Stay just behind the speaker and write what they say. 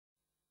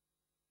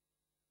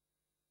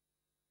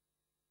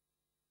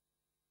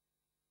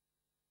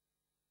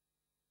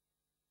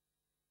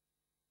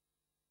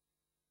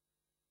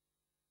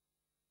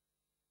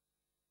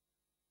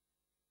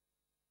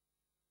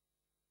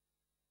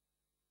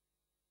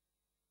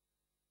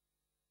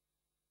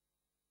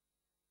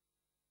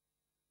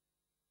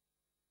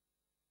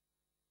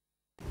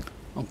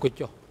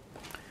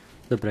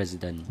The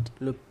President,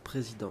 Le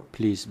Président,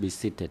 please be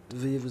seated.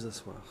 veuillez vous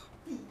asseoir.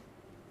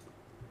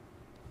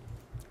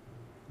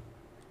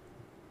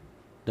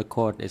 The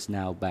court is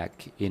now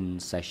back in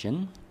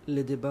session.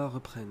 Les débats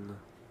reprennent.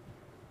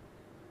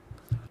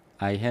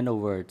 I hand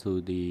over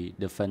to the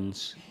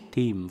defense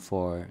team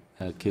for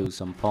Kyu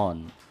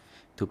Sampon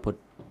to put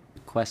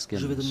questions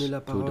Je vais donner la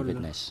to the parole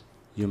witness.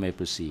 You may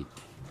proceed.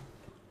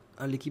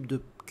 à l'équipe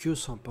de Kyu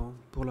Sampon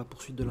pour la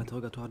poursuite de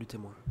l'interrogatoire du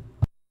témoin.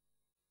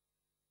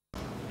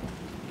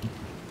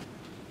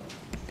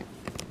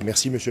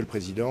 Merci, Monsieur le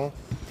Président.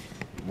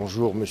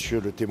 Bonjour,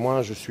 Monsieur le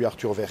témoin. Je suis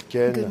Arthur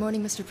Verken, Good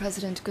morning, Mr.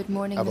 President. Good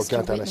morning,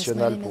 avocat Mr. Witness. My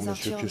international name pour is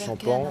Monsieur Arthur Kyu Verken.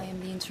 Sampon. I am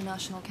the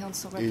international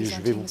counsel Et je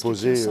vais representing vous Mr.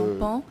 poser Kyu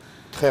Sampon.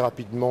 très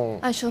rapidement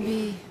I shall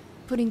be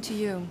putting to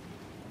you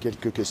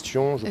quelques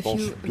questions, je a pense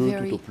few 2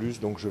 very tout au plus,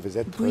 donc je vais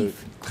être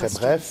brief très questions.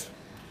 bref.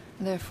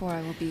 Therefore,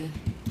 I will be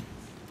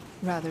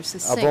rather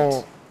succinct.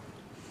 Avant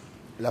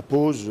la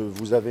pause,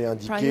 vous avez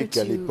indiqué Prior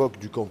qu'à to l'époque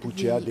du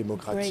Kampuchea the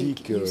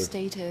démocratique, break, you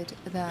stated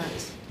that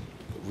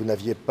vous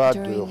n'aviez pas de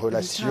during the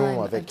relation time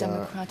of avec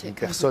democratic une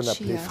personne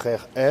appelée Kampuchea,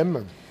 frère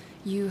M.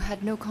 you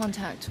had no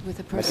contact with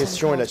a Ma person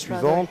question est la called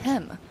Brother suivante.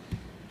 Hem.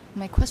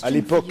 My question À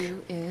l'époque for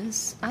you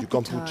is, du at the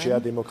Kampuchea time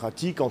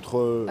démocratique, entre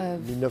of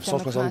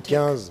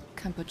 1975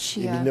 et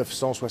Kampuchea, from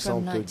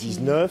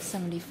 1979,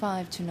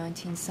 1975 to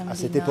à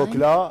cette 1979,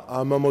 époque-là, à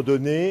un moment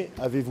donné,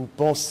 avez-vous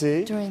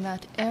pensé during that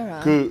era,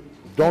 que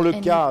dans le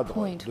any cadre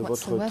point de votre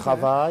whatsoever,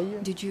 travail,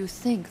 did you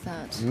think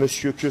that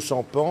Monsieur Kyu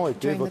Sampon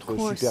était during the votre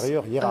course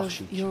supérieur of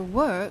hiérarchique? your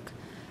work,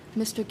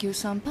 Mr. Kyu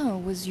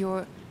Sampon was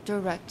your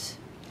direct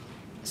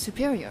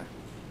superior?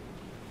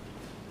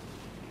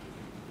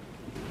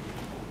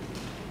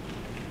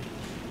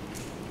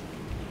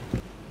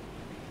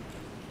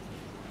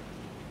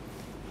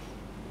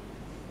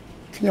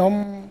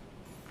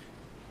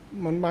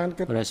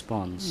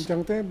 Response.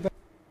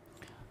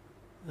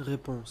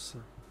 Réponse.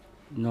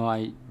 No,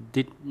 I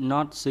did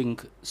not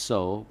think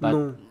so, but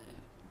Non,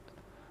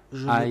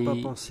 je n'ai pas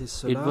I, pensé it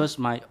cela. was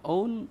my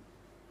own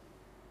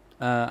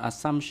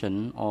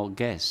assumption or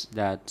guess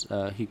that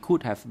he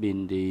could have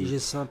been the J'ai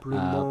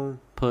simplement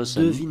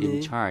person in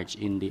deviné charge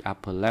in the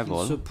upper qu'il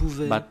level, se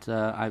pouvait but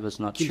I was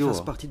not qu'il fasse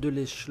sure. partie de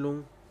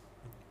l'échelon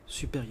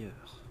supérieur.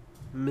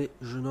 Mais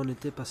je n'en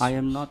étais pas I sûr.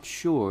 am not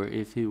sure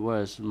if he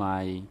was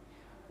my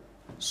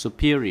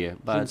superior,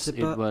 Je ne but sais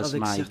it pas was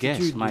avec my guess,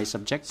 certitude my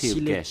subjective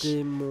s'il guess,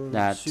 était mon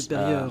that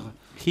supérieur,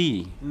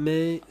 he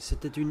mais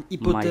c'était une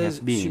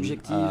hypothèse been,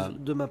 subjective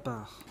de ma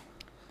part.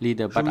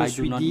 leader, Je but me I do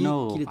suis not dit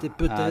know qu'il était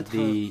peut-être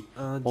the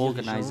un dirigeant,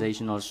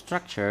 organizational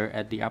structure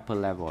at the upper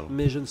level.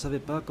 mais je ne savais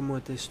pas comment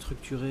était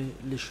structuré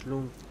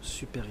l'échelon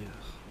supérieur.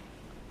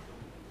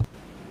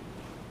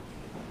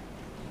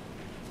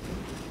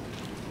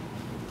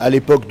 À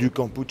l'époque du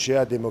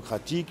Kampuchea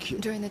démocratique,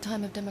 During the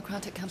time of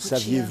democratic Kampuchea,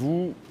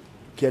 saviez-vous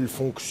quelle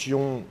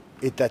fonction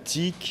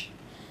étatique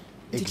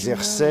Did you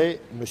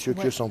exerçait Monsieur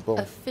what Kyu Sampon?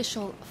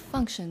 official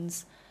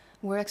functions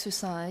were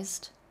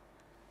exercised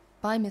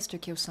by Mr.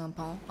 Kyu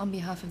Sampon on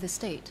behalf of the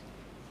state?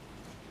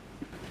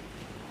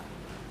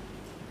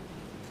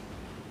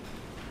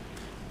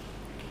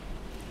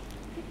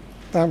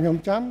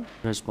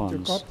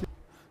 Response.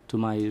 To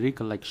my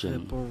recollection,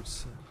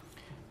 Réponse.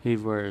 he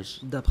was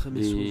D'après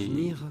mes the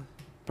souvenirs,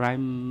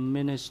 prime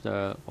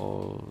minister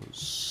or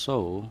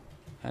so.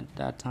 At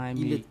that time,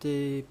 il he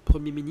était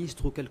Premier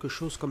ministre ou quelque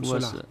chose comme was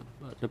cela.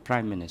 the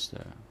prime minister.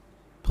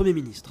 Premier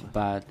ministre.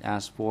 But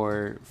as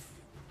for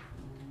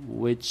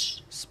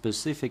which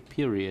specific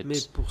period Mais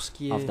pour ce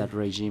qui of est that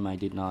regime, I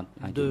did not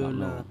de la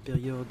know.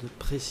 période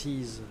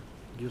précise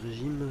du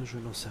régime, je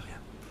n'en sais rien.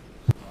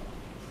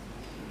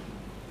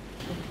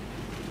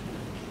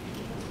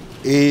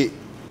 Et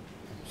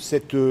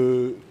cette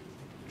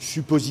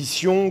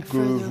supposition que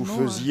vous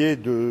Furthermore, faisiez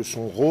de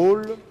son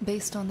rôle,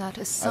 Based on that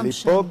à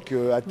assumption, l'époque,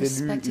 a-t-elle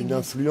eu respecting une his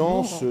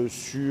influence role.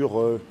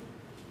 sur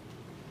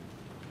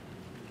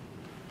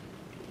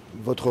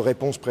votre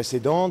réponse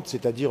précédente,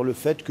 c'est-à-dire le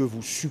fait que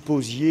vous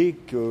supposiez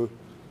qu'il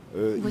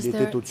Was était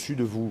there au-dessus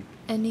de vous?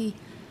 any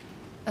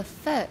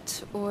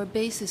effect or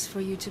basis for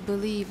you to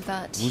believe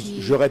that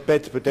Je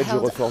répète, peut-être je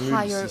held reformule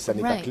higher si ça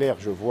n'est pas rank. clair,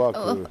 je vois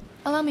Oh, que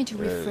allow me to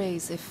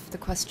rephrase if the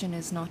question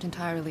is not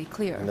entirely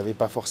clear. vous n'avez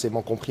pas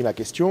forcément compris la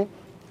question.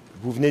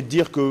 Vous venez de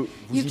dire que vous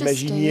You've just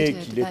imaginiez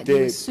stated qu'il that you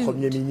était assumed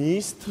Premier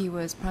ministre. He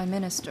was prime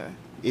minister.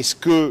 Est-ce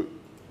que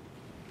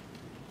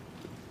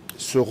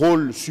ce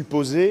rôle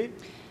supposé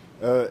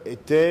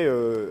était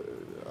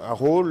un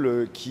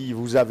rôle qui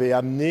vous avait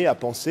amené à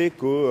penser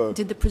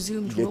Did the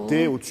presumed qu'il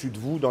était role au-dessus de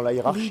vous dans la lead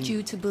hiérarchie?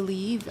 you to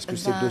believe Est-ce que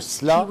c'est de that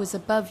cela- he was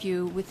above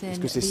you within Est-ce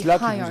que c'est the cela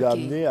qui vous a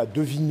hierarchy? amené à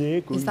deviner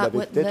Is qu'il that avait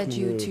what peut-être led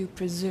you to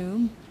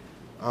presume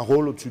un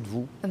rôle au-dessus de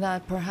vous? that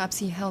perhaps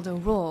he held a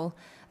role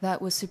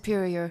that was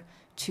superior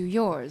to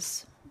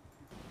yours?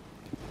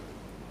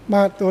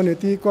 បាទតួនា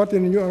ទីគាត់ជា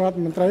នាយករដ្ឋ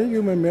មន្ត្រីគឺ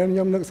មិនមែនខ្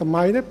ញុំនឹកស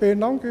ម័យទេពេល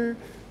នោះគឺ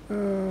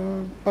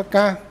ប្រ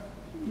កាស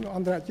អ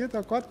ន្តរជាតិ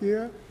ថាគាត់ជា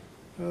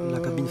La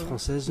cabine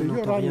française នាយក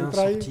n'entend រដ្ឋម rien ន្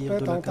ត្រី sortir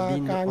de la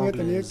cabine ការងារ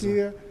ធនាគា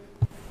anglaise.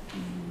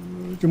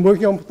 រ ជាមួយ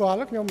ខ្ញុំផ្ទា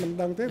ល់ខ្ញុំមិន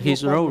ដឹងទេ His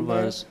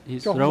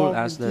role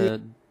as the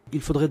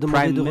Il faudrait demander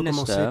Prime de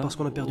recommencer Minister parce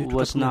qu'on a perdu toute la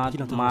was première not partie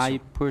de l'intervention. my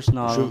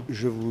personal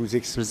Je vous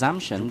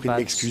presumption, prie de but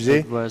m'excuser,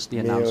 it was the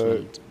mais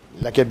announcement.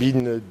 la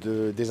cabine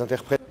des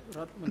interprètes.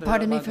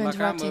 Pardon me for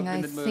interrupting. I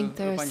think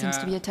there seems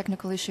to be a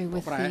technical issue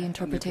with the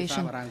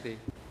interpretation.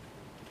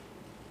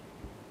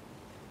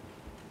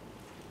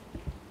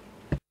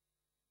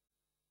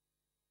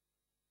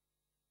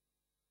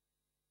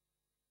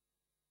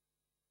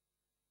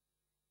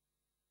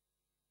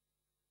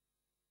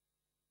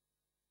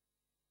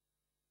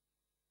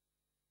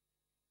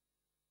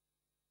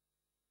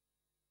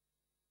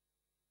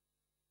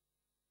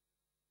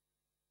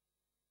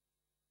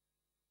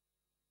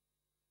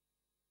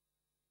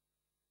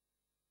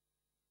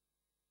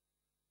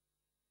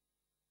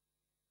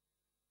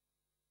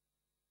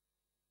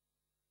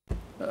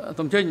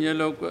 សូមចេញ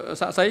លោក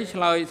សាក់សីឆ្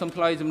លើយសំ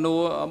ថ្លៃសំណួរ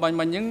បាញ់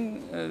មិញហ្នឹង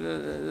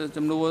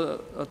សំណួរ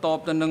តប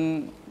ទៅនឹង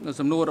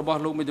សំណួររបស់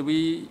លោកមេធាវី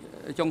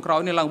ចុងក្រោយ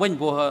នេះឡើងវិញ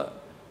ព្រោះ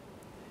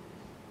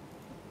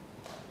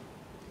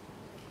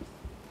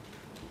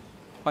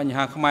បញ្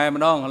ហាខ្មែរ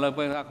ម្ដងឥឡូវ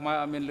ពេលថាខ្មែរ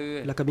អត់មានលឺ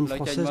La cabine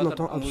française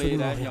n'entend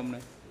absolument rien.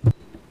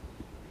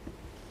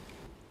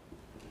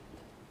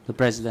 The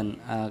President,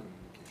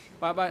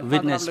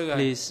 witness,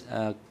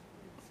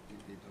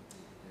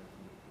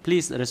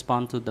 please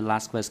respond to the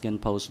last question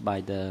posed by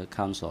the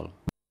Council.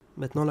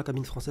 Maintenant, la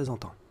cabine française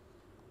entend.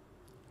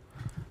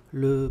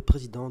 Le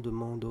président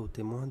demande aux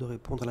témoins de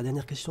répondre à la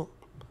dernière question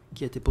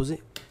qui a été posée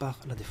par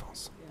la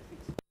défense.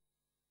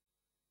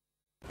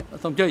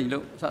 សូមចេញលោ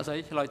កសាក់សី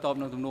ឆ្លើយតប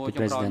នឹងសំណួរ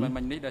ចុងក្រោយ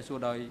មិញនេះដែលសួរ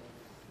ដោយ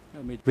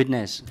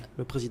Witness,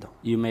 Le président.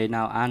 you may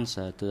now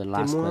answer to the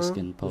last Témoin,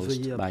 question posed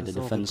veuillez à by the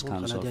présent Defense répondre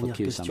à la Counsel for dernière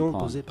Khieu question Samphan.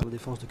 posée par la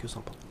défense de Khieu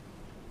Samphan.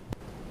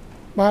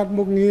 បាទ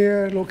មុខងារ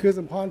លោកខៀវ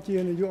សំផនជា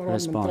នាយករ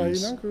ដ្ឋមន្ត្រី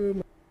ហ្នឹងគឺ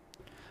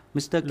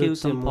Mr. Khieu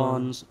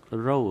Samphan's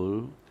role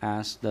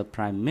as the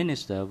Prime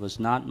Minister was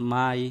not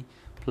my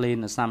plain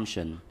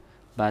assumption,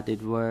 but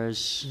it was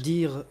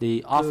Dire the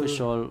que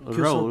official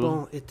Khieu role Samphan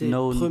était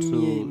known Premier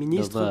to the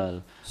ministre, world.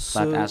 Ce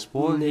But as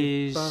for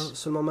n'est pas his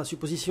seulement ma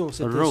supposition,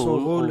 c'était son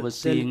role rôle tel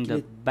overseeing qu'il the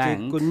était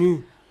bank, connu.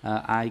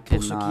 I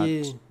Pour ce qui cannot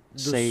est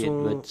say de it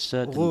with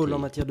son rôle en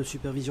certainty. matière de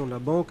supervision de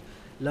la banque,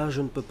 là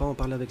je ne peux pas en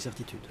parler avec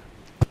certitude.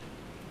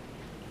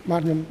 បា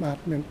ទខ្ញុំបាទ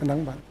មានប៉ុណ្ណឹង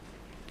បាទ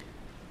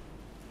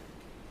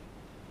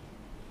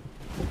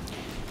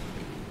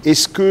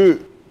Est-ce que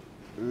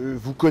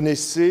vous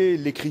connaissez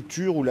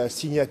l'écriture ou la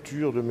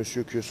signature de M.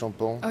 Khieu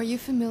Samphan? Are you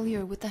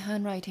familiar with the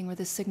handwriting or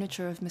the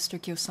signature of Mr.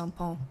 Khieu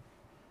Samphan?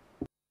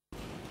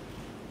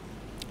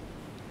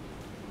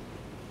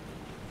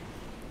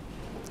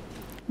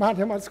 បាទ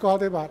ខ្ញុំអត់ស្គាល់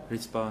ទេបាទ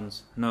Response: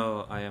 No,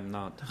 I am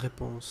not.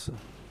 Réponse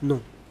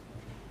non.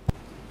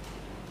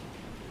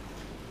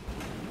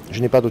 Je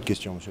n'ai pas d'autres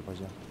questions, M. le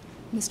Président.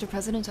 Mr.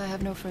 President, I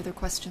have no further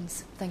questions.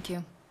 Thank you.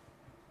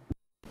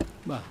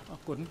 បាទអរ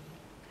គុណ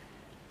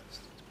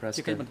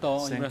ជាកិច្ច President, បន្តអ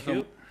ញ្ចឹង thank you.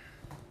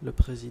 Le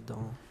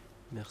président,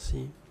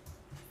 merci.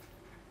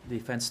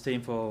 Defense team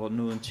for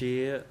Nuon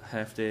Chea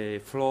have the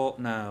floor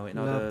now in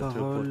La order to put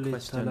parole est à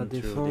question la to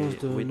défense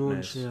the de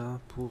witness. Nounchea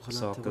pour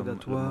Sorghum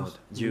l'interrogatoire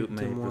Lamont. du You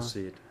may témoin.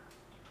 proceed.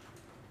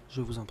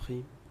 Je vous en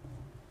prie.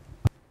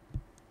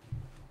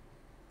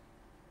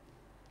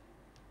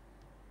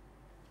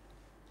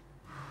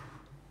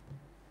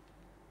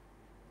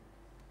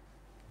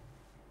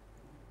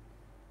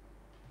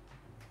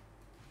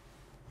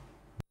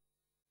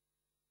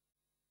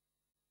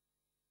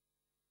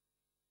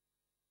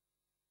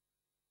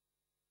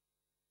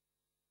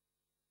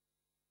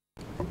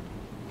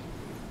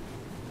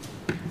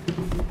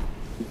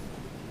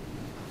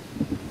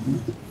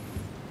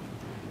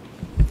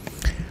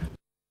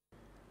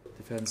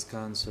 Defense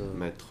Counsel.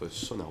 Maître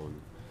Sonaron.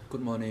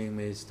 Good morning,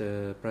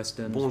 Mr.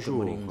 President. Bonjour,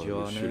 Good morning,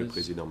 Your Monsieur le Honors.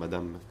 Président,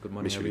 Madame, Good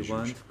morning, Messieurs les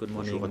everyone. juges. Good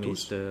morning, Bonjour à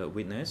tous Mr.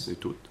 Witness. et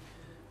toutes.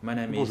 My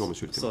name Bonjour, is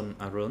Monsieur le témoin. Son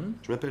Arun,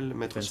 Je m'appelle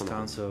Maître Defense Sonaron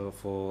Counsel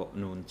for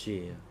Nuon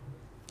Chea.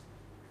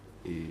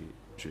 et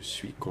je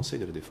suis conseil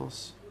de la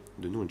défense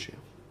de Nuon Chea.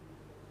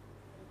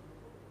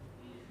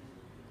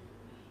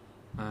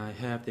 I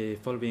have the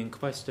following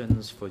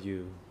questions for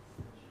you.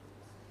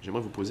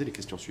 J'aimerais vous poser les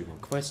questions suivantes.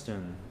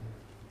 Question: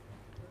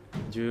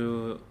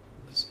 you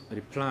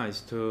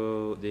replies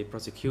to the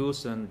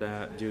prosecution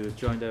that you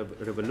joined the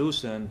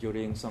revolution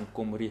during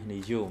Sangkum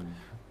Rihniyum.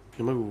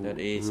 J'aimerais That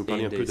is vous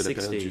parler in un peu the de la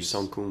période du 60s.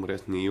 Sankum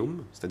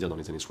Retneum, c'est-à-dire dans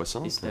les années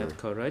 60. Is that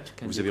correct?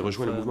 Can Vous you avez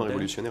rejoint le confirm mouvement that?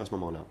 révolutionnaire à ce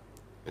moment-là.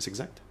 Est-ce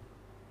exact?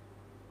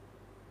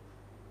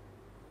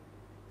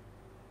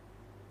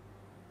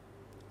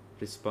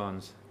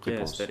 Response: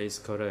 Réponse. Yes, that is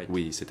correct.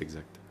 Oui, c'est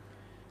exact.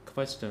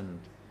 Question: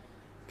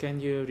 can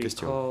you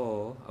Question.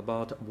 recall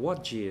about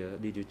what year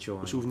did you join?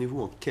 Vous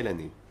souvenez-vous en quelle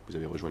année vous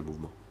avez rejoint le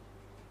mouvement?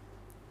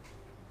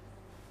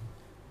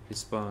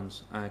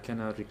 Response: I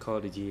cannot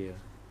recall the year.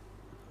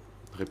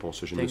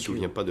 Réponse: je ne me Thank you.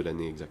 souviens pas de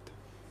l'année exacte.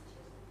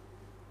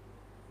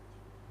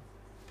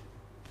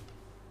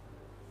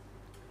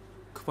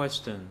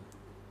 Question: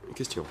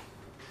 Question.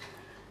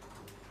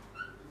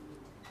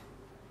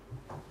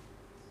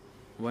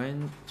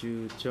 When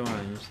you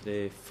joined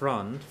the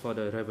front for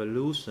the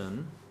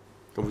revolution,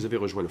 Quand vous avez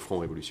rejoint le Front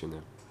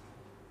révolutionnaire,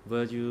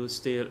 were you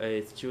still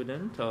a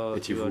student or you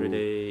étiez-vous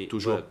already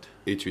toujours worked?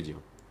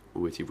 étudiant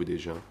ou étiez-vous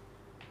déjà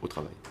au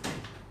travail?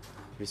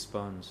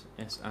 Response: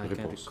 Yes, I can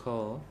Réponse.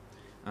 recall.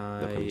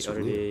 D'après mes I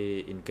souvenirs,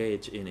 already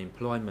engaged in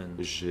employment.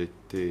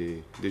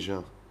 J'étais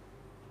déjà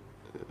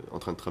en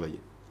train de travailler.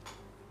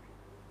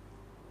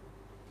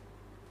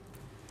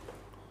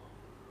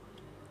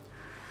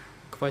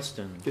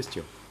 Question: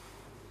 Question.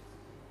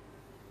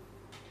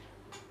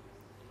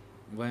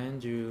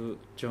 When you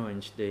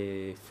joined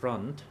the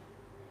front,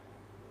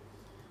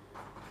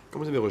 Quand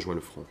vous avez rejoint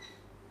le Front,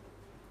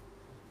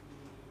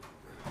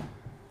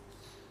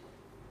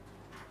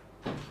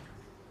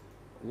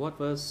 what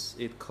was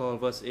it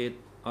called? Was it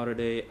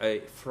already a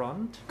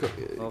front, que-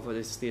 or was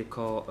it still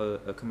called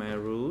a Khmer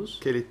Rouge?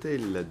 quelle était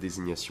la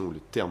désignation, le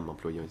terme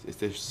employé?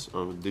 Était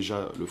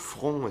déjà le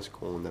Front? Est-ce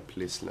qu'on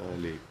appelait cela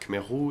les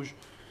Khmers rouges?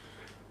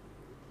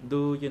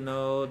 Do you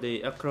know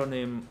the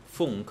acronym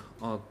FUNK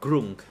or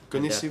GRUNK at that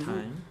Connaissez-vous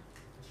time?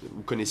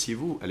 Ou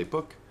connaissiez-vous à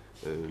l'époque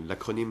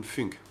l'acronyme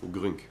FUNK ou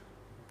GRUNK?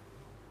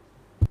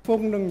 ព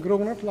ងនឹងក្រុ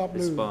ងហ្នឹងធ្លាប់ឮ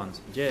Response: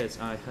 Yes,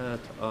 I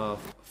heard of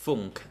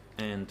FUNK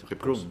and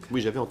Réponse. GRUNK.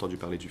 Oui, j'avais entendu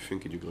parler du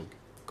FUNK et du GRUNK.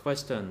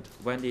 Question: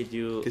 When did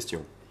you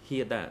Question.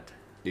 hear that?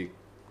 Et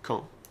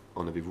quand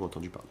en avez-vous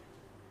entendu parler?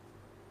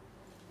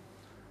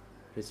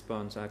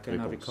 Response: I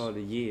cannot Réponse. recall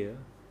the year,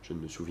 Je ne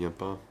me souviens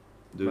pas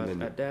de but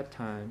l'année. at that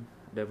time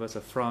there was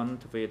a front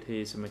with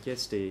His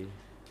Majesty,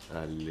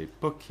 À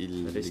l'époque,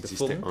 il That is the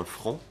existait FUNK. un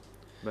front,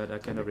 but I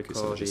cannot Avec Sa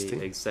recall the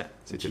Majesté. exact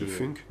c'était le year.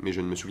 FUNK, mais je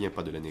ne me souviens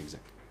pas de l'année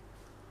exacte.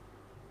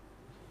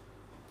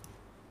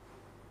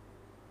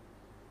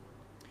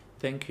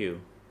 Thank you.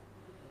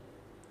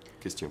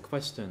 Question.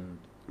 Question: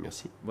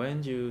 Merci.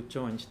 When you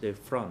joined the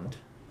front,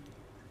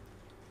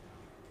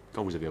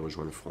 Quand vous avez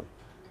rejoint le front,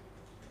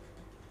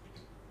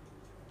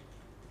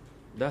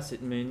 does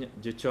it mean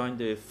you joined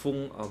the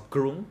FUNK or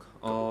GRUNK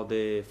or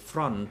the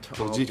front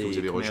quand of vous dites the que vous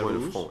avez Khmer rejoint le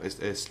Rouge? front,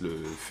 est-ce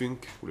le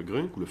FUNK ou le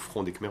GRUNK ou le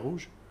front des Khmers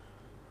rouges?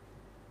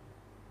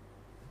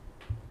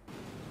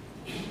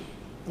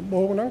 ដំ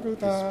បូងហ្នឹងគឺ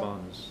ថា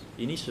Response: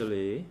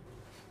 Initially,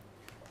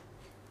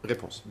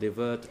 Réponse. the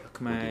word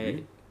Khmer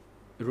début,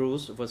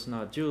 Rouge was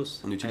not used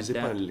On at n'utilisait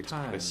pas that time.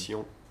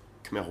 l'expression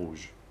Khmer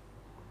rouge.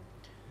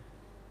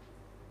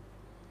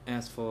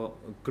 As for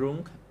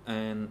GRUNK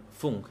and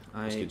FUNK,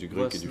 Parce qu'il y a I du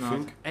GRUNK was et du not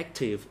FUNK.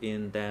 active in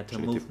that Je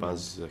n'étais movement.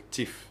 pas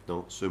actif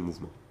dans ce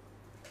mouvement.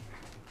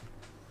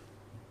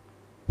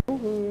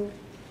 គឺ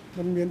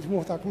មិនមានឈ្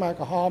មោះថាខ្មែរ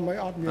ក្រហមអី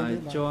អត់មានទេ I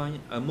បាទ joined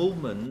a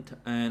movement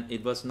and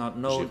it was not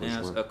known J'ai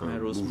as rejoint a Khmer un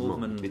Rouge mouvement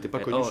movement qui n'était pas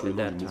at connu all sous le at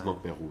nom that du mouvement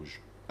time. Khmer rouge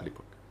à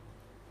l'époque.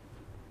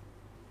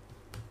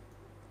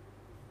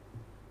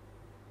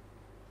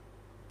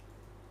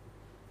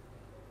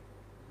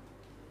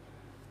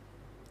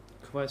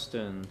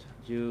 Question: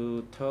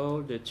 You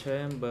told the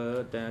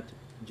chamber that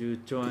you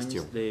joined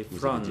Question. the Vous avez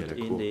front dit à la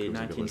in cour the que vous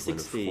avez rejoint le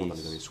front dans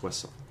les années 1960s.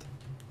 60.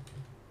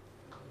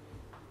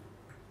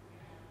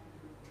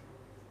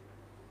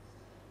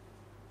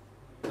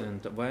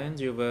 And when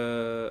you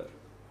were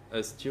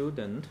a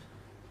student,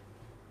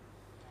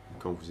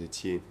 Quand vous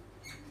étiez,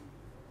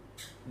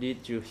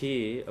 did you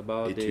hear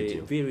about the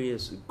Étudiant.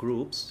 various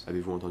groups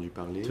avez-vous entendu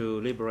parler to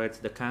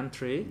liberate the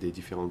country? des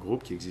différents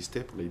groupes qui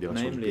existaient pour la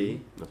libération du Namely, pays,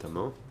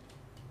 notamment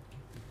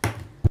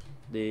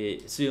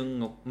The Siêng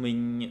Ngọc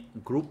Minh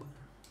group,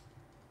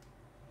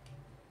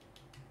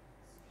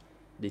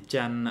 the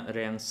Chan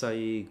Rang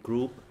Say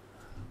group,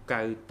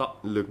 Cao Tok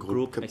le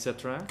group, groupe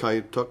etc.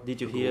 Kai Tok, Did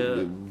you hear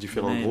de the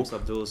différents names groupes.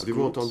 of those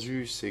Avez-vous groups?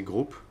 entendu ces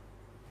groupes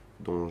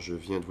dont je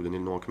viens de vous donner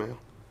le nom en khmer?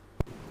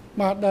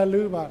 បាទដែល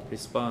ឮបាទ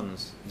Response: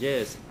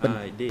 Yes,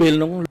 I ពេល did.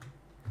 នោះ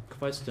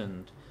Question: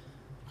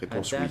 At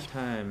Réponse oui. that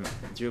time,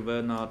 you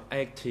were not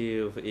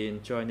active in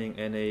joining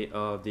any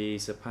of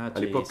these À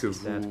l'époque, parties.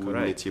 Is that vous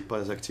correct? n'étiez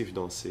pas actif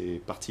dans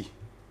ces partis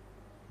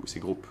ou ces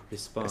groupes.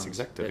 Response: Est-ce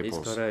exact? That is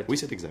Réponse. correct. Oui,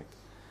 c'est exact.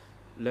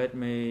 Let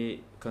me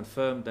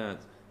confirm that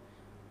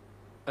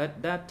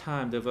at that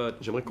time the word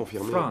J'aimerais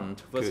confirmer front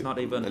was not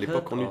que even à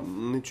l'époque, heard on of.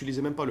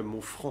 n'utilisait même pas le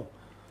mot front.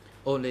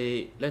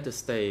 Only later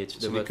stage Ce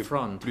the n'est word que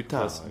front plus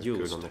tard was que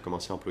used. l'on a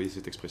commencé à employer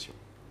cette expression.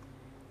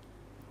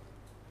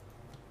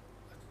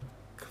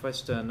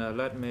 Question: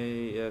 Let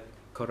me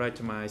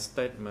correct my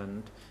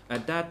statement.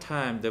 At that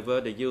time, the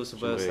word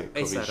used was J'aimerais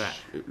Esara,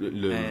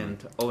 corriger and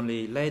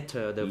only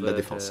later the la word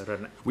défense.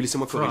 Rana- Oui,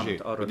 laissez-moi corriger.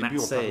 front or Au début, on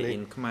Ranakse parlait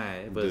in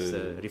Khmer was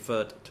de-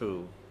 referred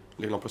to.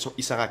 l'expression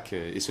Isarak,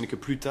 et ce n'est que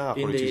plus tard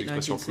In qu'on utilise the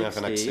l'expression khmer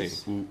Ranaksé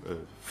 1960s, ou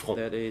front.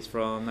 That is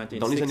from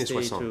Dans les années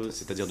 1960 60, to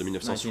c'est-à-dire de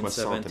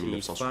 1960 à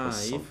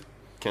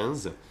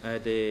 1975, at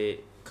the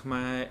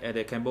Khmer, at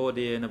the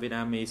Cambodian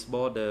Vietnamese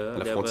border, À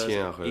la there was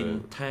frontière,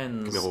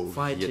 intense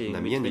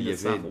khmero-vietnamienne, fighting il y between the avait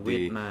South des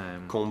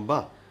Vietnam,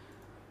 combat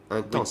with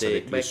intense the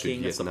avec le backing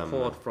and Sud-Vietnam,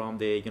 support from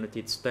the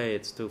United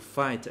States to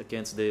fight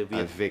against the Viet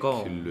avec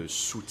Cong. le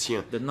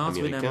soutien The North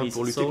américain Vietnamese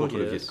pour lutter contre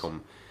le soldiers Viet Cong.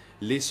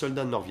 Les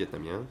soldats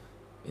nord-vietnamiens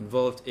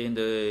involved in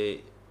the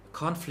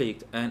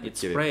conflict and it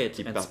qui spread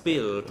and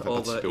spilled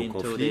over participé au into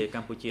conflit, the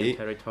Cambodian et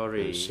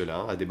territory.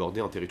 cela a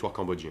débordé en territoire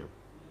cambodgien.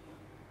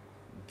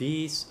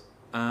 These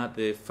are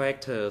the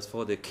factors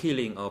for the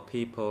killing of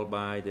people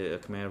by the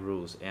Khmer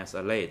Rouge as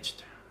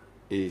alleged.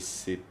 Et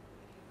c'est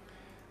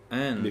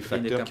And les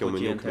facteurs qui ont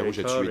mené au Khmer Rouge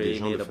à tuer des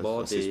gens de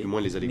façon, c'est du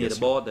moins les near the allégations.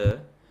 border,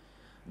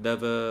 there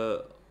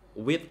were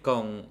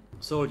Vietcong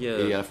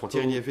soldiers Et à la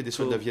frontière, il y avait des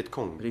soldats Viet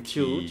Cong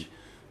qui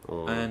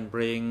and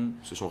bring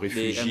se sont the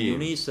réfugiés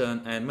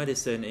ammunition and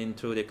medicine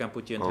into the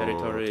Cambodian en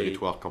territory.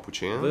 territoire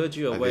cambodgien Were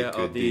you aware avec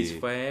of these des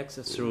facts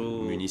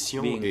through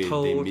munitions being et des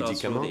told or through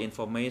médicaments. the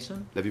information?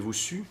 L'avez-vous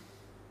su?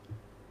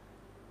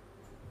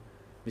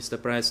 Mr.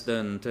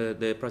 President,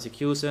 the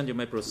prosecution, you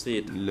may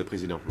proceed. Le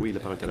président. Oui, la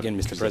parole est à Again,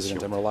 Mr.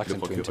 President, I'm reluctant to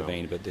procureur.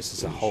 intervene, but this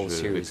is a whole Je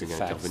series vais of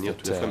facts intervenir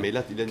tout à fait, that mais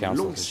là, il y a une counsel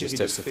longue has série just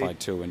de testified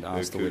faits to and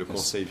asked the que le witness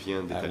Conseil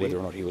vient d'étaler whether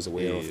or not he was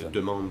aware of et them.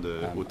 demande aux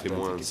I don't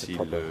témoins think it's a s'ils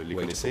proper les way to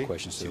connaissaient, put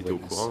questions to s'ils the étaient au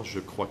witness. courant. Je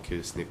crois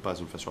que ce n'est pas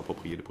une façon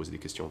appropriée de poser des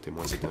questions aux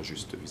témoins, c'est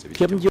injuste vis-à-vis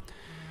Kim des témoins.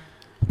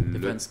 Le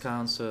Defense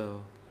counsel,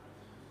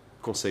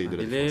 Conseil I de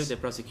la believe défense. the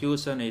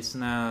prosecution is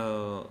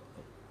now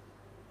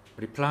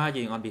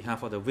replying on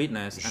behalf of the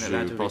witness, and I'd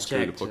like Je to pense que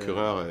le reject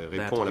procureur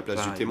répond à la place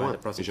du reply témoin by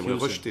the et j'aimerais prosecution.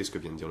 rejeter ce que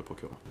vient de dire le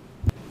procureur.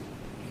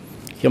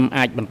 ខ្ញុំ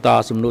អាចបន្ត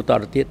សំណួរត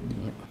ទៅទៀត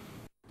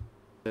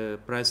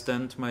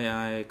President, may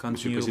I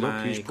Monsieur le continue Président,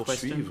 my puis-je question?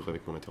 poursuivre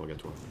avec mon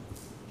interrogatoire?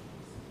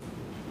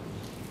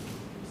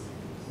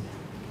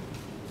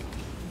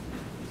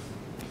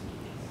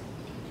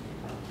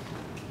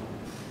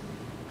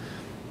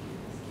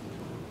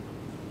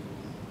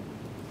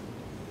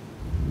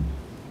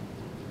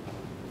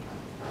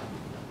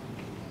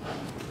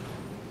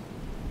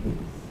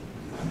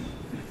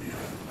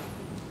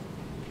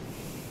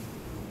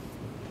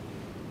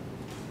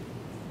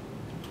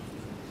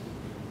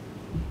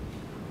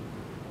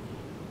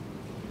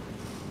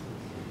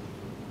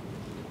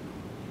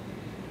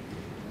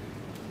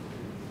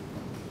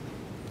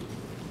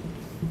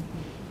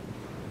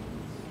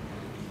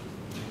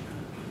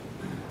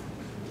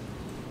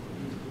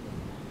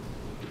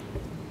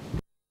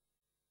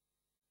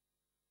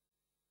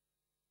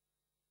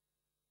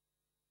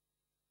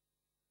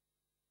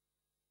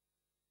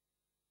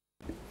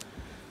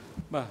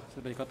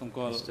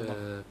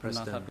 Mr.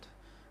 President,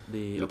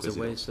 the Le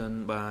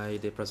observation by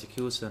the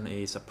prosecution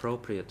is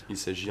appropriate. Il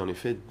s'agit en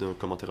effet d'un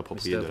commentaire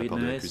approprié Mr. de la part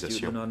de Witness, you do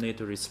l'accusation. not need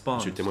to respond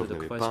Monsieur le témoin, to vous the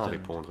n'avez pas à question.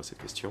 répondre à cette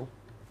question.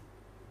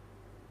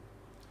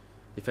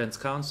 Defense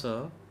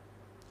counsel,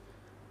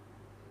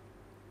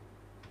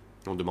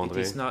 On it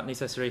demanderait is not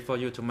necessary for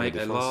you to make a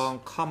défense long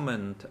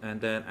comment and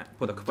then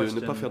put a de question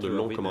ne pas faire de to a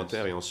longs witness.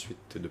 commentaires et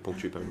ensuite de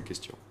ponctuer par une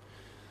question.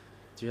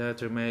 You have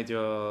to make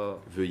your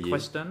Veuillez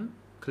question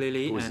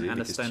clearly poser and des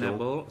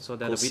understandable so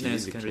that the concises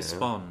witness et can claires.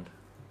 respond.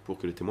 Pour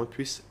que le témoin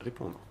puisse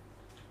répondre.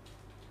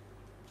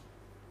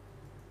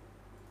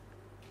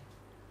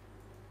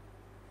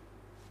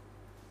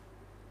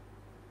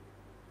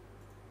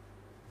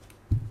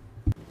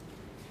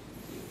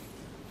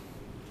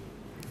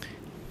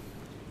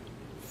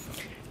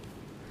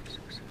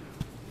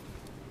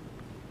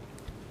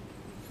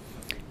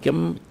ខ្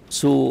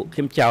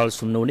ញុំចោល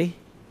សំណួរនេះ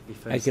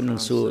Defense can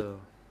answer. counsel,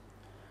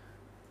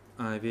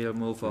 I will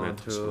move on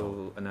Maître to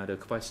Sloan. another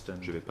question.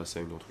 Je vais passer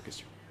à une autre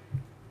question.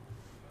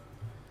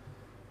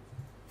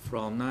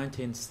 From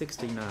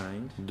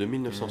 1969 De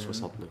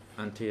 1969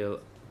 until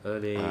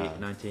early Ah.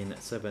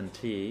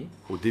 1970,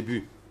 au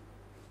début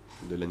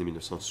de l'année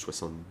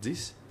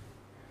 1970,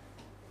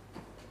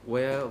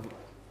 where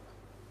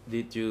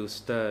did you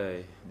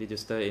stay? Did you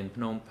stay in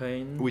Phnom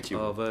Penh, Où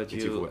étiez-vous? or were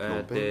Étiez-vous you à Phnom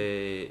at Penh?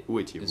 the Où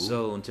étiez-vous?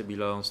 zone that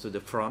belongs to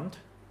the front?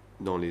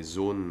 Dans les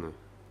zones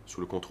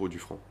sous le contrôle du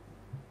front.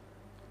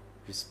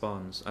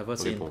 Response: I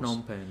was Réponse. in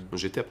Phnom Penh.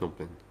 J'étais à Phnom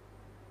Penh.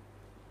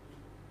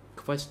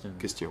 Question: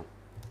 Question.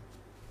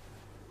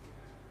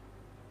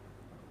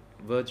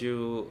 were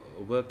you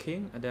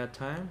working at that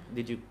time?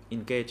 Did you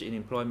engage in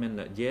employment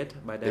yet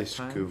by that Est-ce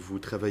que time? vous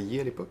travailliez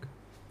à l'époque?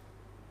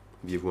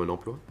 Aviez-vous un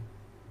emploi?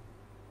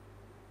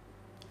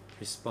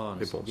 Response: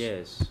 Réponse.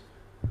 yes.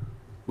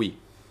 Oui.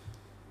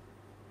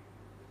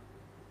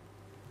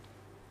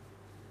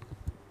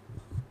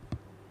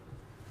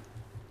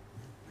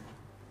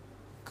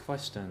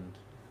 Question: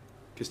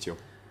 Question.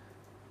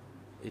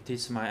 it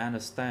is my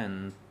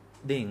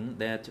understanding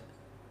that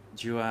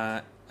you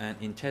are an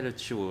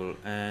intellectual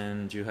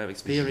and you have Je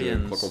crois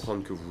experience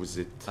comprendre que vous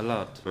êtes a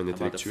lot un about the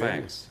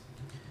intellectuel. facts.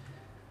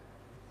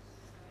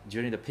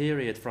 During the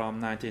period from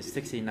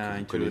 1969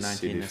 Vous to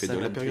connaissez les faits dans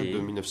la période de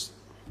 1970,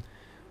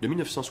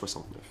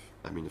 1969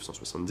 à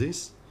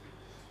 1970.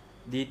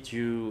 did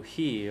you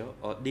hear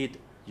or did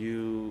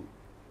you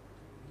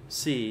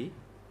see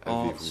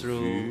or Avez-vous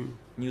through vu,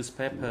 ou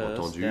newspapers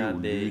entendu that ou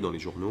lu the dans les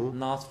journaux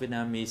North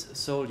Vietnamese que les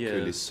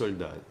soldiers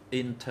soldats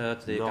entered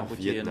the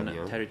Cambodian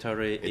nord-vietnamiens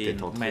territory étaient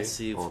in entrés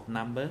massive en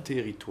number?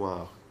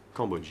 territoire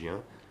cambodgien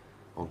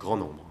en grand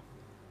nombre?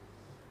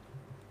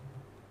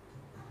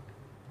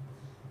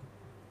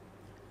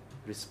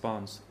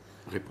 Response: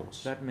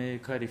 Réponse. let me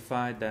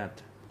clarify that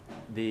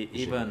The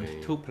event J'aimerais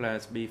took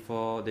place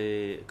before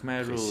the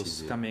Khmer Rouge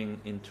préciser coming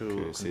into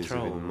que ces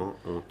control, événements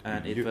ont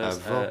and eu it lieu was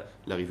avant a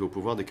l'arrivée au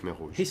pouvoir des Khmer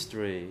Rouges.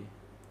 history.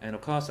 And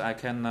of course, I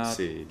cannot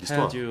C'est tell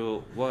l'histoire.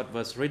 you what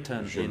was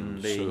written Je in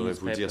ne the saurais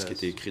vous dire ce qui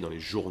était newspapers. écrit dans les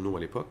journaux à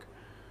l'époque.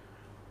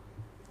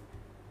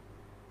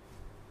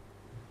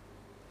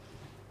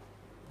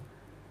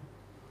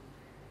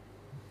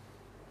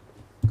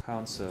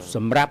 Council. ស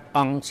ម្រាប់អ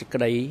ង្គសេចក្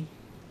តី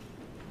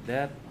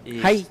That is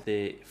Hay.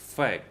 the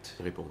fact.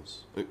 Réponse.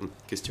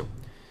 Question.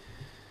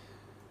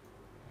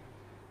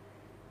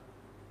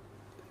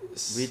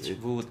 Which C'est-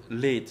 would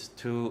lead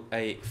to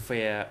a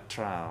fair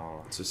trial.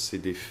 Ce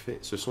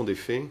sont des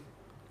faits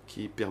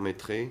qui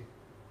permettraient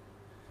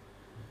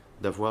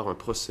d'avoir un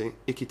procès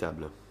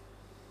équitable.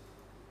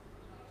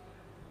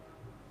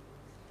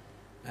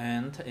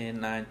 And in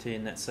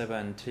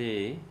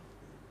 1970,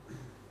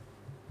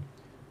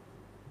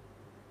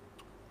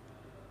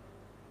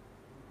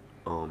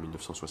 En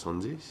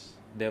 1970,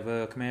 there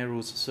were Khmer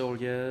Rouge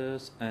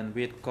soldiers and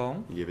Viet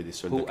Cong il y avait des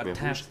who soldats Khmer Rouges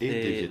attacked et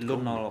des the Viet Lon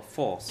Cong Nol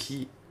force.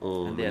 qui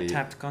ont And the mené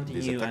attack des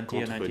continued attaques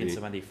until contre les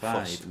 1975.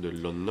 forces de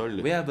Lon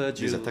Nol, Where were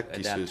des you attaques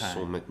qui at se that sont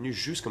time? maintenues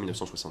jusqu'en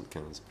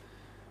 1975.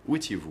 Où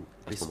étiez-vous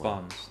à ce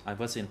moment-là? Response: I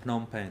was in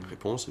Phnom Penh.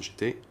 Réponse,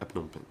 j'étais à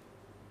Phnom Penh.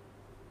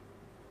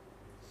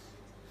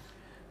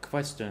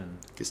 Question: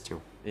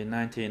 Question. in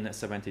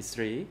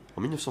 1973,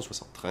 En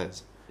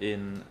 1973,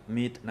 in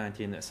mid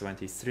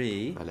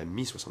 1973, à la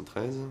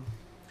mi-73,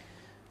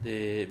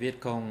 the Viet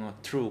Cong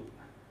troop,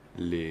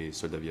 les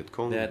soldats Viet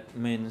Cong, that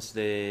means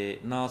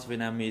the North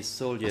Vietnamese à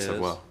soldiers,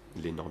 savoir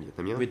les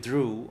Nord-Vietnamiens,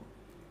 withdrew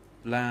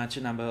large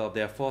number of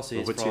their forces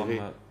ont retiré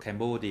from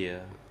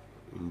Cambodia.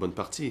 une bonne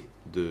partie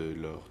de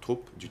leurs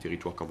troupes du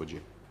territoire cambodgien.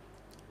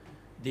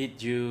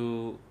 Did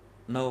you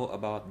know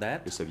about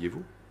that? Le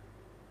saviez-vous?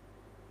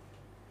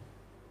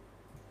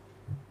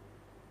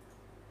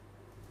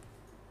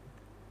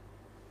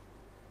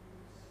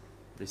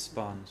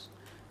 Response: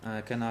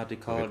 I cannot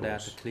recall that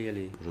Réponse.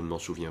 clearly. Je ne m'en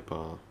souviens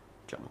pas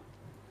clairement.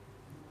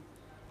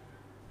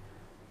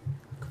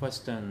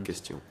 Question: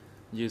 Question.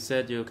 you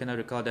said you cannot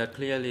recall that Vous dites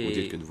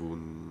clearly. que vous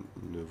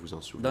ne vous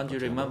en souvenez Don't pas you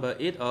clairement. remember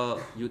it, or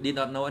you did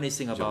not know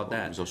anything about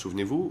that? Vous en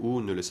souvenez-vous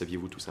ou ne le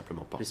saviez-vous tout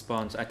simplement pas?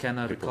 Response: I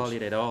cannot Réponse. recall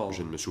it at all.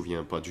 Je ne me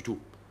souviens pas du tout.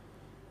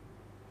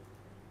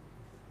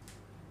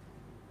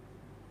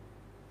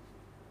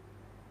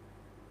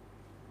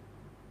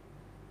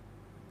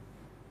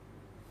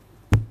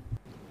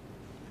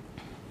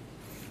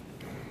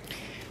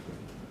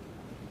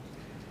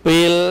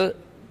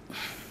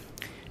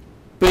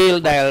ពេល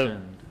ដែល Question.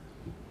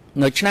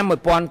 នៅឆ្នាំ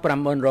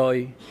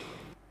1900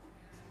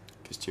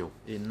 Question.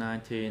 In En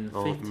 1954,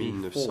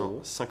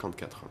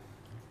 1954,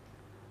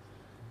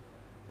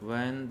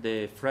 when the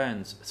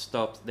French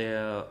stopped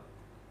their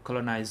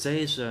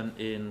colonization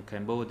in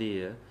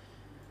Cambodia,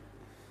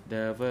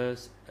 there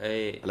was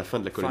à la fin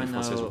de la colonie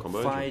française au final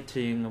Cambodge,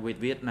 fighting with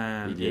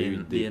Vietnam il y a eu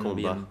in des Dien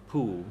combats Bien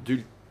Phu,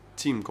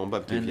 d'ultimes combats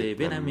des and the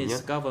Vietnamiens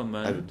Vietnamese à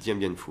government Dien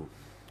Bien Phu.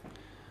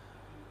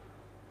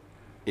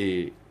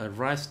 Et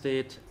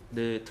arrested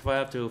the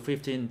 12 to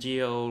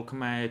 15-year-old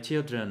Khmer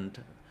children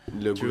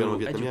le gouvernement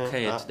to vietnamien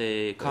educate the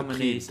a pris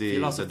communist des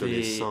philosophy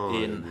adolescents in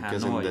d'une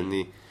quinzaine Hanoi.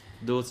 d'années,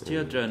 Those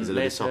children des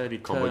adolescents later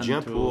returned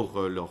cambodgiens pour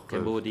to leur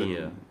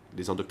Cambodia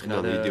les endoctriner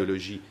in dans order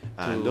l'idéologie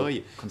à to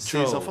Hanoï. Ces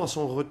control enfants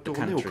sont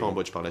retournés au country.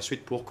 Cambodge par la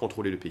suite pour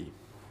contrôler le pays.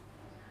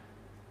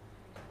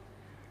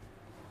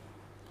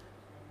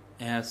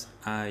 As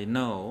I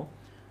know,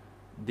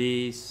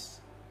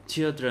 these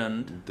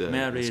children De ce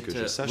married que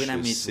je sache,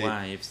 Vietnamese ces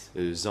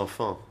wives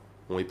enfants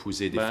ont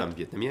épousé des But femmes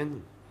vietnamiennes.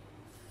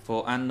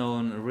 for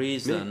unknown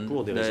reasons.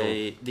 pour des They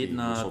raisons did qui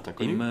nous sont not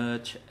inconnues,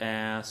 emerge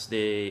as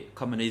the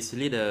communist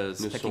leaders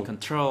ne taking sont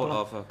control pas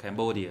of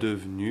Cambodia.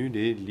 devenus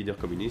des leaders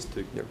communistes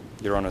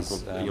Your Honour,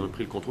 ayant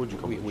pris le contrôle du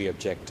Cambodge. we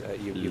object.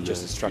 You've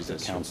just instructed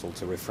L'accusation. counsel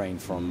to refrain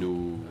from.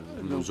 Nous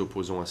nous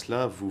opposons à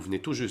cela. Vous venez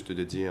tout juste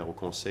de dire au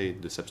Conseil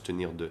de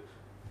s'abstenir de...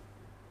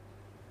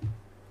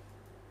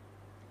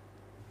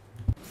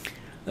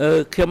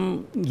 ខ្ញុំ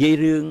និយាយ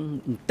រឿង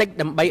បន្តិច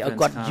ដើម្បីឲ្យ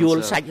គាត់យ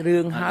ល់សាច់រឿ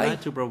ងហើយ I'd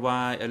like to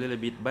provide a little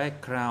bit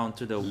background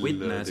to the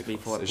witness le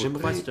before I défense. put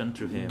J'aimerais question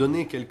to him.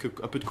 donner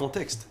un peu de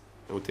contexte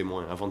aux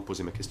témoins avant de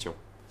poser ma question.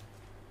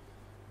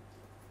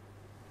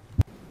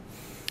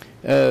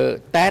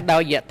 តែដោ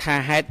យយថា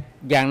ហេតុ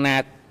យ៉ាងណា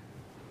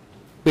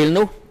ពេល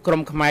នោះក្រុ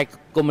មខ្មែរ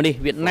កុម្មុយនីស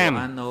វៀតណាម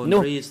For unknown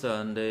នោះ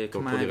reason, the Donc,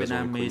 pour Khmer des raisons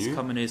Vietnamese inconnues,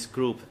 communist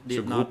group Ce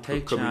did not groupe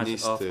take charge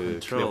communiste of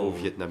control,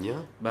 khméro-vietnamien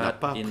n'a but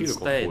pas pris le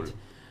instead, contrôle.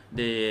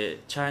 the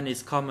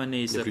Chinese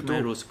communist Mais plutôt,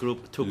 Khmer Rouge group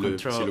took c'est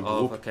control le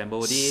groupe of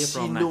Cambodia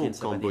from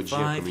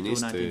sino-cambodgien 1975 to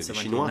communiste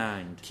chinois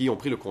 1979. qui ont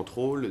pris le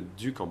contrôle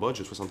du Cambodge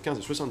de 75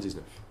 et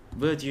 79.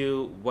 Were you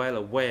well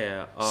aware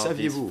of this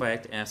Saviez-vous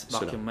fact as cela?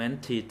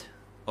 documented,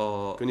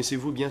 or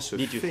Connaissez-vous bien ce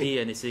did you fait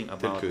hear anything tel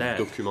about que that?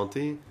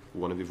 documenté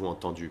ou en avez-vous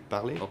entendu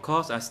parler? Of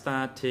course, I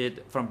started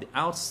from the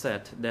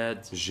outset that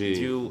J'ai,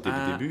 you dès le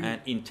are début, an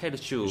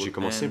intellectual J'ai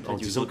commencé and en you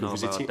disant would que know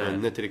vous étiez about un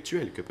that.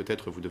 intellectuel, que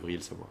peut-être vous devriez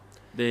le savoir.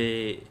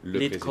 The Le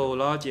lead président.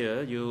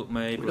 co-lawyer, you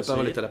may La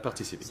parole est à proceed. la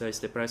partie civile. Says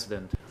the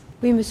president.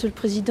 Oui, Monsieur le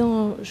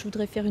Président, je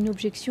voudrais faire une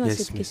objection à Yes,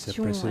 cette Mr.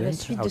 question, à la President,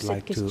 suite I de would cette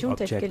like to question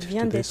telle qu'elle object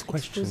vient to this d'être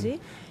question. exposée.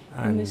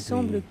 Il And me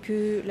semble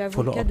que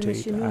l'avocat de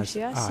M.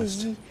 Nungia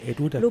saisit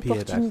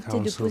l'opportunité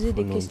de poser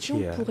des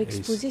questions pour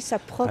exposer sa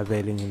propre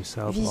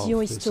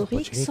vision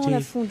historique sans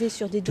la fonder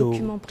sur des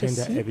documents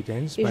précis.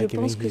 Et je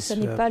pense que ce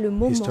n'est pas le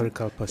moment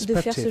de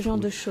faire ce genre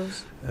de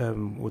choses.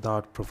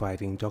 Without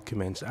providing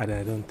documents, and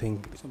I don't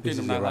think this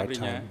is the right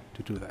time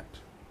to do that.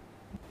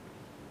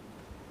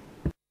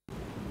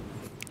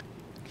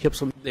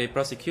 The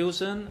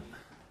prosecution,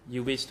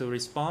 you wish to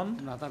respond?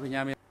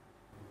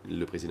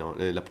 Le président,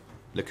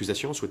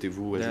 l'accusation,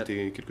 souhaitez-vous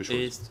ajouter quelque chose?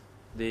 Is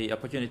the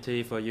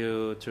opportunity for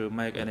you to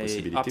make La any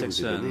possibilité vous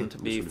est donnée objection de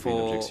soulever une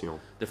before objection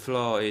the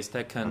floor is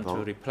taken to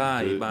avant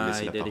reply de by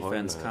laisser la the parole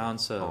defense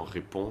counsel en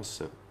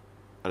réponse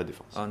à la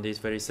défense. on this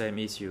very same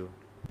issue.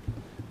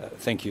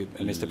 Thank you,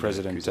 Mr.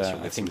 President.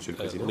 I think Monsieur le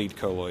Président. lead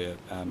co-lawyer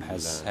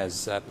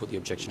has put the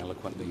objection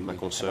eloquently. Ma We have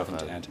consoeur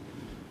nothing to a add.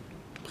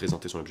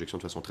 présenté son objection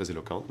de façon très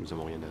éloquente. Nous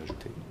n'avons rien à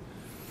ajouter.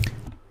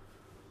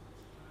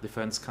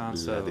 Defense La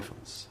counsel,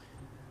 défense.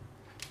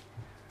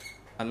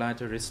 I'd like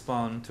to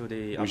respond to the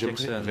Oui, j'aimerais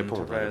objection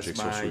répondre à raised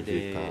l'objection by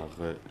soulevée the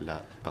par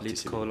la partie lead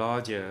civile.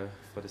 co-lawyer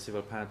for the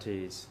civil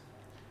parties.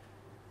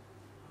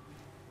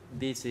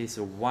 This is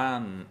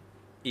one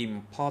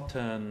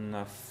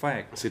important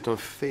fact C'est un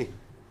fait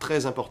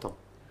très important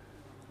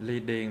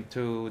leading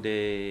to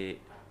the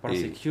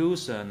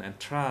prosecution and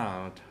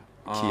trial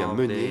qui a of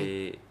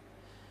mené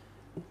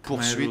the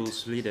poursuite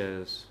Khmer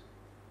leaders.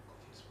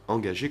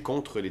 engagée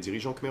contre les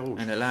dirigeants Khmer Rouge.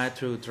 And I'd like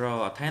to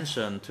draw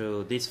attention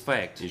to this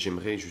fact Et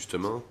j'aimerais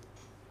justement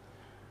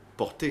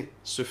porter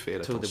ce fait à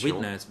to the l'attention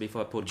witness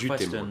before I put du témoin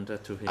question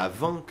to him.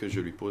 avant que je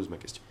lui pose ma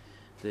question.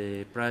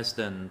 The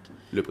President,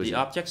 Le the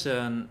président,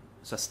 objection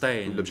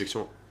sustained.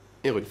 l'objection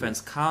est retenue.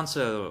 Defense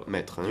counsel,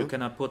 Maître, you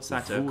cannot put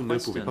such a vous ne pouvez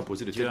question. pas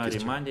poser de You telles are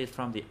questions. reminded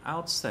from the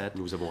outset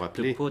Nous vous avons to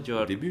rappelé put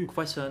your au début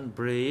question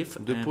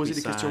brief de and poser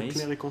des questions precise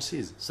claires et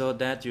concises so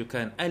that you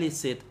can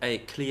elicit a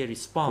clear pour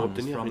response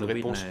obtenir from une the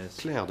réponse witness.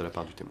 claire de la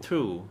part du témoin.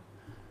 True.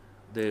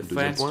 The Deuxième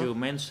facts point, you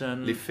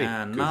mentioned les faits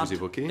are que not vous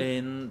évoquez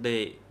in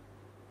the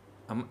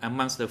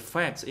amongst the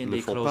facts in ne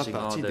the font pas closing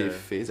partie des order.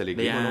 faits They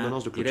allégués dans are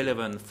l'ordonnance de clôture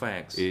irrelevant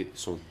facts. et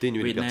sont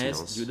dénués de Witness,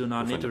 pertinence you do aux not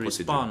fins need de to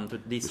procédure. respond to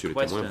this Monsieur le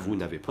témoin, question vous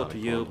n'avez pas à put to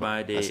you répondre by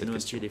à the cette Nunchi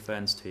question.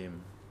 defense team.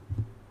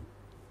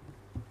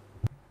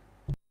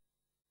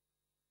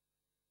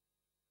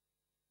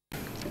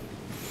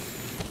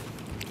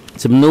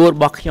 សំណួររ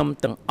បស់ខ្ញុំ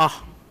ទាំងអស់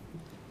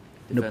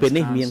នៅពេល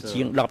នេះមាន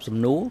ជាង10សំ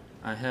ណួរ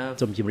I have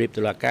សូមជម្រាប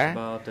តុលាការ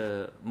about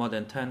more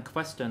than 10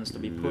 questions to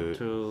be put Le-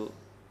 to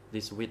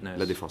this witness.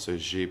 La défense,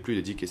 j'ai plus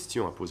de 10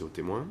 questions à poser aux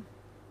témoins.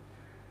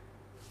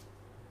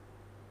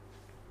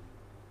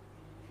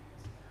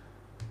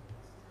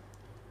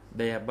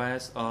 They are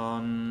based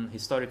on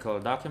historical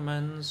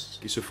documents,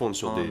 Qui se fondent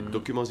sur des on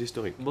documents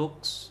historiques,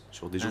 books,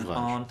 sur des and ouvrages,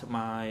 on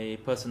my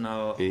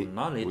personal et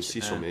knowledge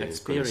aussi sur and mes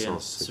experience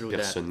connaissances through that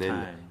personnelles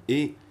time.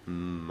 et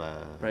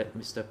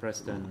Mr.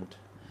 President,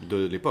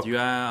 de l'époque. you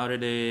are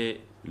already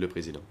Le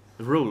président.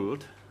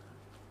 ruled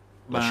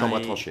La Chambre a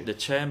by tranché. the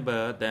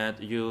chamber that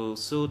you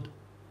should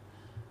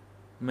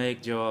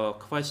make your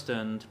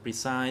question Vous devez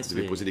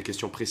precisely poser des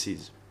questions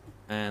précises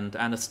and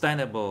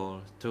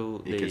understandable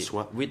to et qu'elles the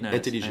soient witness,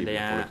 intelligibles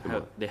and pour le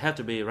témoin. they have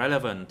to be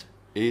relevant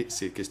Et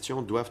ces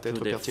questions doivent to être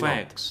the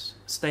pertinentes facts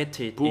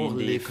stated pour in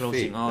les the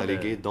closing faits order.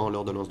 allégués dans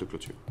l'ordonnance de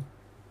clôture.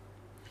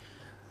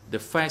 The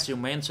facts you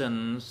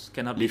mention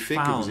cannot Les be faits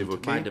que vous found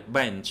évoquez by the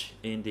bench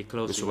in the ne se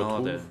closing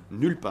order. retrouvent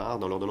nulle part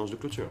dans l'ordonnance de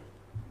clôture.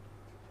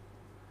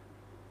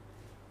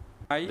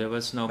 There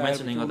was no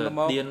mentioning of the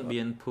Dien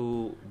Bien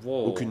Phu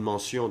war Aucune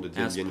mention de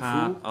Dien as Bien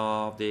part Phu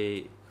of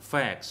the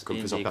facts comme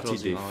in faisant the partie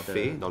closing des order.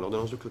 faits dans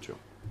l'ordonnance de clôture.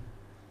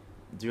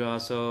 You are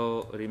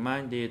also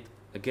reminded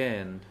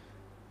again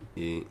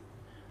Et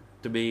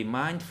to be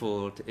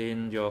mindful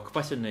in your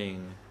questioning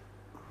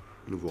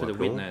nous vous to the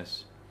rappelons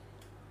witness.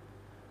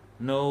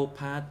 No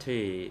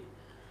party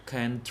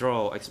can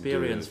draw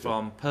experience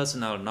from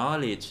personal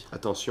knowledge.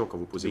 attention quand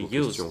vous posez be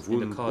vos questions. used in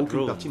the Aucune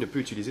courtroom. partie ne peut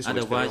utiliser son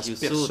Otherwise, you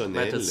expérience should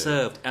better personnelle.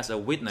 serve as a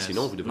witness,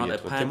 Sinon, vous not devriez a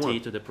être un témoin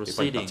party to the et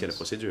pas une partie à la proceedings.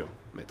 procédure,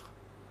 maître.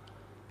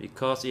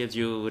 Because if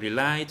you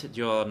relied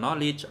your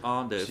knowledge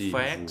on the Si vous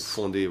facts,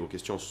 fondez vos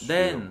questions sur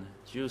then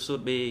you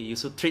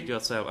should treat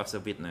yourself as a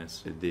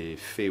witness. des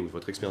faits ou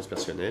votre expérience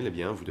personnelle, eh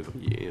bien, vous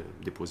devriez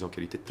déposer en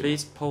qualité de témoin.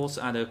 Please pose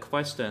other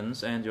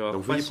questions, and your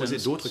Donc, veuillez poser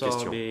questions d'autres shall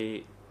questions.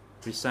 be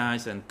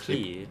precise and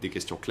clear. Des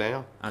questions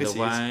claires, précises,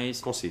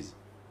 Otherwise, concises.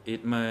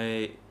 it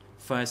may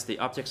face the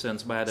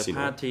objections by the Sinon,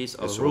 parties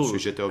or elles seront ruled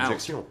sujettes à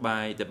objection out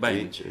by the et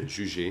bench.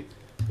 jugées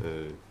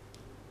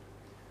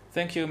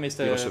Thank you,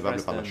 Mr.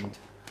 irrecevables par la President. Chambre.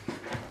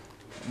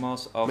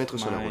 Most of Maître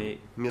Solarone, my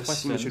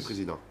merci Monsieur le questions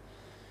Président.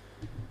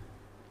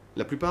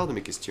 La plupart de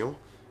mes questions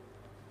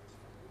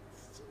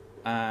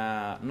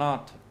are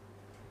not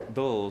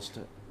those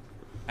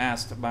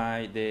asked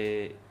by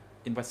the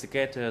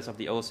investigators of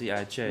the ne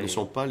OCIJ.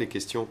 sont pas les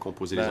questions qu'ont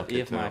posées les But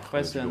if my enquêteurs du bureau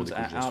questions des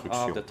are juges out of the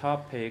d'instruction.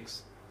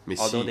 topics, Mais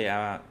although si they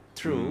are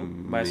true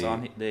based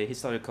on the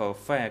historical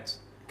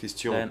facts,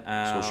 questions then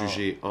sont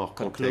jugées hors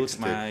contexte,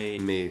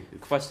 mais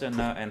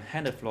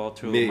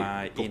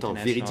pourtant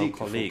véridiques,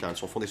 car elles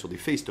sont fondées sur des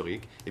faits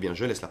historiques, eh bien,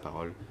 je laisse la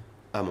parole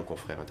à mon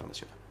confrère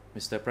international.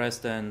 Mr.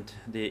 President,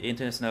 the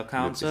International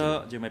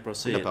Council, you may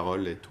proceed. La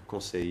parole est au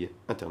Conseil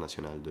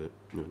international de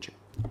Nuremberg.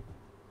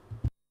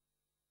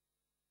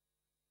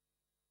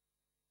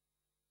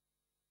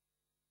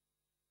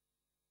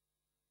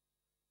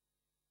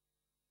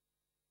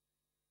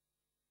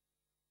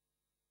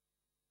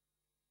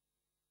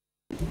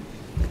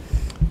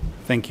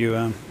 Thank you,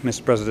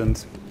 Mr.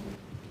 President.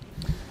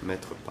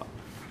 Maître Pas.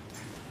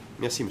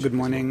 Merci, Monsieur Good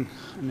morning,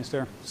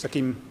 Mr.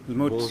 Sakim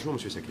Lmout. Bonjour,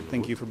 Monsieur Sakim.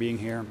 Thank you for being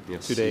here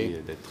Merci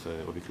today. d'être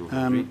avec nous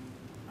aujourd'hui.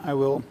 I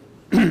will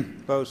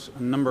pose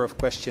a number of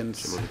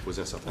questions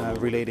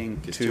relating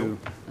to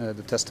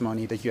the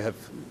testimony that you have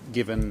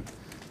given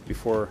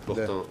before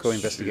the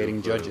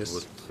co-investigating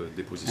judges.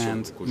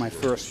 And my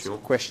first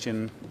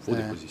question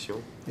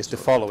is the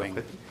following.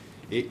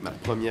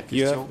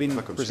 You have been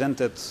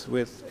presented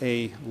with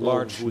a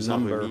large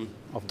number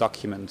of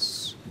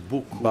documents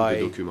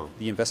by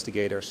the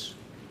investigators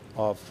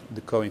of the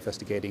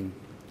co-investigating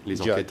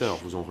Les enquêteurs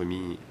vous ont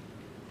remis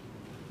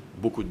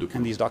beaucoup de documents.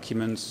 And these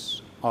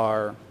documents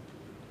are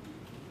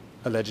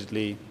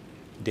allegedly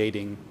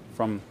dating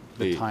from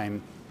the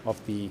time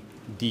of the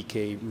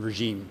DK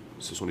regime.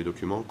 Ce sont des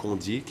documents qu'on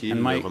dit qu'ils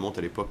remontent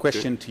à l'époque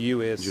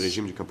du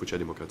régime du Kampuchea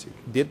démocratique.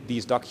 Did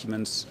these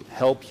documents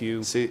help you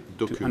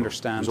to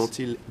understand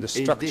the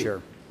structure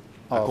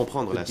à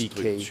comprendre la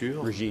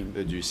structure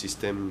du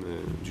système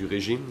du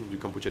régime du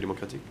Kampuchea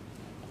démocratique?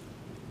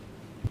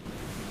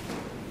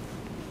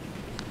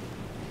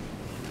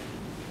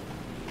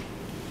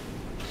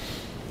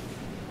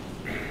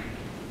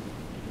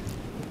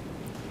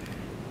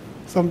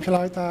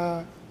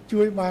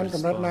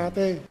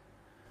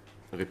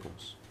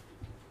 Réponse.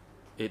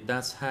 It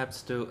does help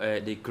to a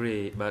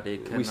degree, but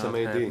it Oui, ça cannot m'a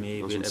help aidé me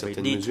dans with une every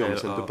certaine mesure, mais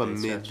ça ne peut pas detail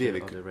of the m'aider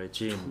avec structure of the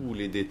regime. tous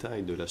les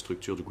détails de la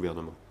structure du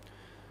gouvernement.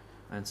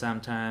 And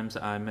sometimes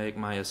I make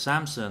my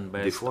assumption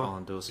Des based fois,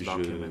 on those je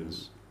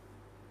documents.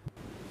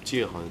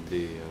 tire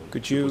des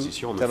Could you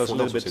suppositions en me tell us a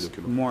fondant little sur ces bit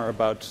documents. more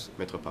about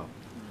Maître Pas.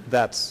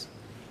 that?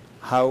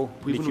 How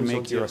did Pouvez-vous you nous en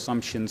make your dire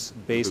assumptions un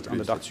based peu on the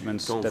plus là-dessus?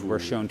 documents Quand that vous were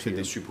shown to faites you?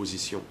 des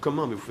suppositions,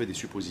 comment avez-vous fait des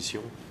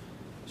suppositions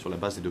sur la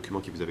base des documents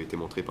qui vous avaient été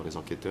montrés par les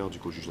enquêteurs du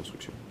co-juge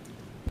d'instruction?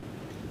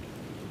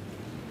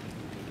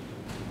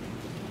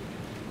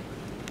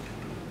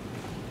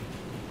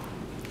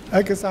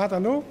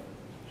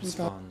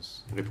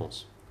 Response.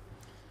 Réponse.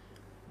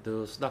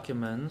 Those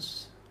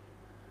documents,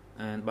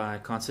 and by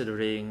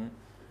considering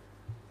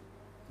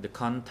the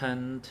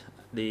content,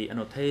 the En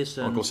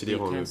annotation, we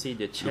considérant can see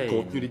the le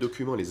contenu des chain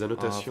documents, les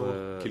annotations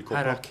of qu'ils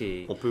comportent,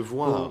 hierarchy, on peut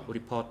voir who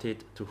reported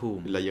to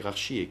whom. la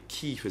hiérarchie et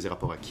qui faisait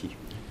rapport à qui.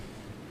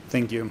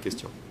 Thank you.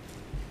 Question.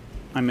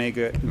 I may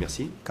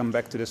Merci. come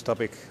back to this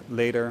topic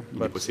later, Il est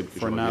but possible que je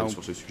for now, revienne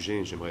sur ce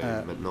sujet. J'aimerais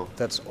maintenant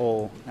that's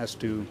all as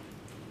to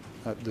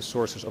the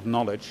sources of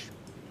knowledge.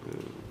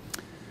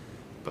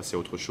 passer à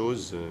autre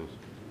chose.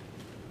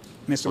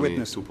 Mr. C'en est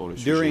Witness, tout pour le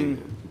sujet during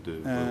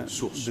de the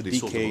sources de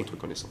DK votre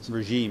connaissance.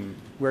 regime,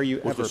 were you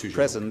Autre ever sujet.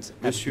 present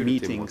at Monsieur le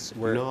témoin, meetings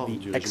where lors du the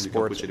régime du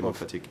export Kampuchea of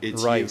démocratique,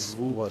 rice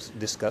étiez-vous was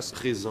discussed?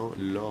 présent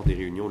lors des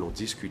réunions où l'on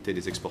discutait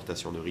des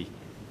exportations de riz?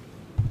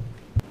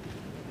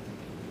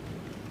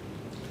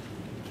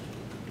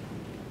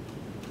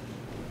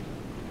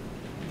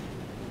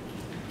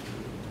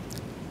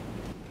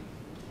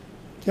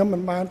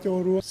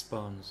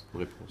 Response.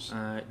 Réponse.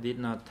 I did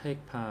not take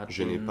part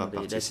Je n'ai in pas the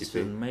participé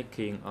decision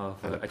making of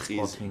à la prise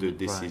exporting de rice.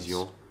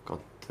 décision quant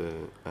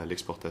à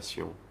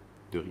l'exportation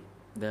de riz.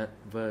 That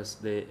was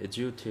the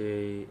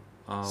duty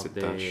of Cette the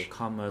tâche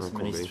Commerce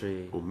incombait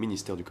Ministry. au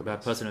ministère du But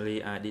Commerce.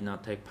 personally, I did not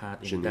take part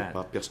Je in n'ai that.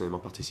 pas personnellement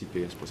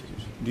participé à ce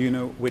processus. Do you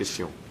know which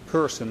Question.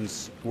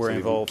 persons were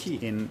Savez-vous involved qui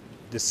in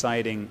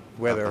deciding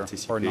A whether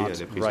participé or à not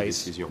la prise de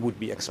rice décision, would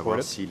be à savoir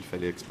exported? s'il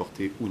fallait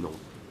exporter ou non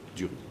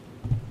du riz.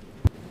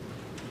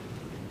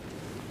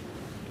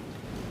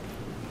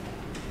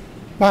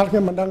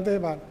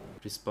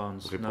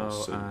 Response.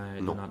 Réponse No,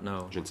 I non, do not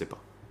know. je ne sais pas.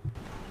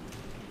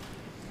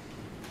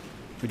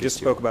 We just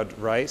spoke about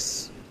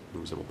rice.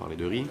 Nous avons parlé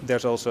de riz.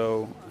 There's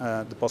also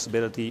the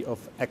possibility of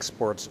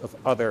exports of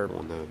other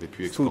On avait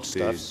pu exporter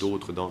foodstuffs.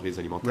 d'autres denrées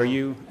alimentaires. Were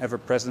you ever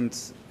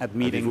present at Avez-vous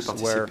meetings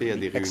where participé à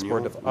des the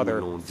export réunions of où other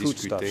l'on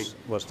discutait foodstuffs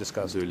was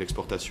discussed? de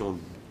l'exportation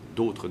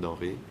d'autres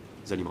denrées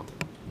alimentaires?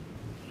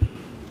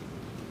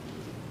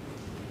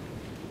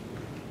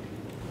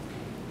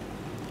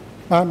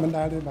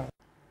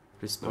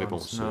 Response.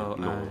 Réponse No,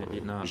 non, I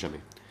did not. jamais.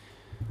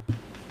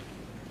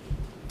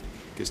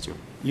 Question.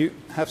 You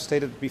have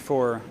stated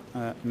before,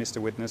 Mr.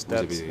 Witness, Vous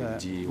that avez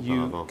dit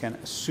you auparavant can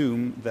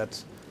assume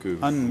that que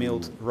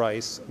unmilled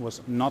rice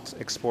was not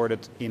exported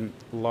in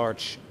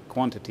large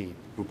quantity.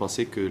 Vous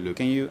pensez que le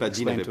Can you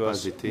paddy explain n'avait to pas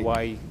us été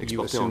why you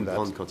exporté en assume that?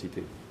 grande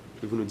quantité?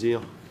 Pouvez-vous nous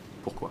dire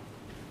pourquoi?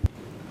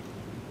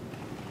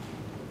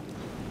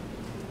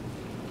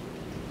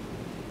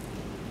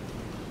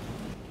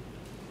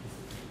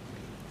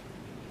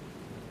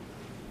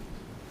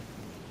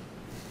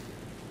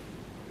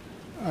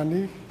 អា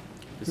នេះ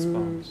គឺ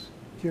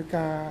ជា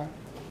ការ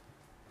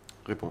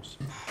Réponse.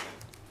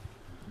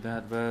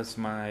 That was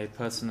my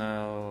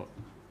personal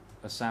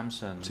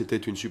assumption.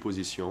 C'était une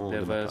supposition de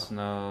There ma was part.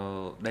 no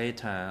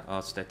data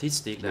or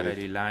statistics that I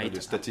relied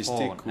de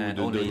statistiques upon, ou and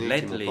de only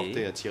données qui m'ont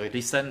porté à tirer.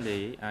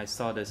 recently I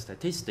saw the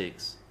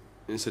statistics.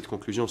 Et cette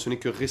conclusion, ce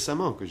n'est que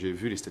récemment que j'ai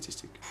vu les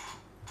statistiques.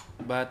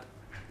 But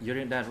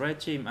during that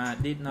regime, I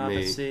did not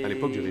Mais see à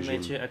l'époque du régime,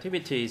 major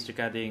activities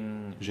regarding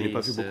je n'ai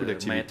pas vu this beaucoup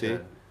d'activités.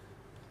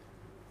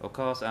 Of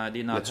course, I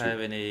did not have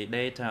any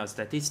data or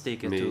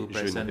statistics Mais to je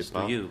present n'avais to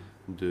pas you.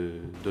 de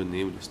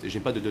données j'ai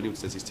pas de données ou de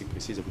statistiques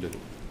précises à vous donner,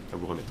 à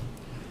vous remettre.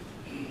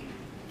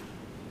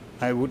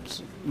 I would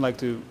like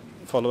to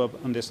follow up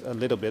on this a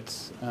little bit.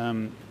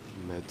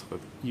 Maître,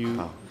 you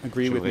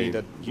agree with me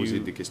that you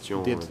des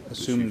questions did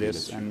assume suivies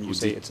this, là-dessus. and you Vous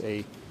say dites it's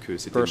a que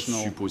c'était une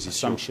personal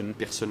supposition assumption.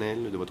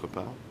 personnelle de votre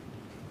part.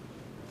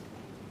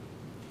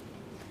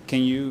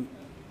 Can you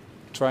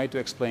try to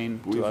explain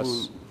to Pouvez-vous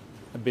us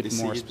a bit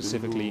more essayer de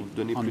specifically nous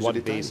donner on plus de what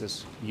détails?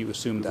 basis you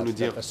assume Pouvez-vous that nous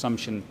dire that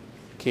assumption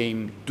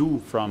came d'où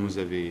from vous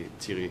avez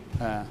tiré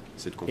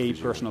cette a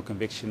conclusion? personal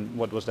conviction?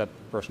 What was that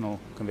personal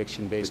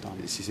conviction based on?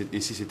 Et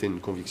si c'était une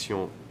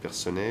conviction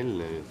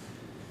personnelle,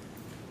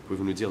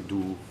 pouvez-vous nous dire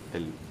d'où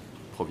elle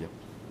provient?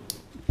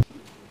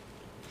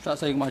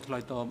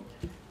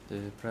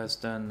 The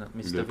President,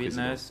 Mr.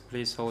 Witness,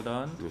 please hold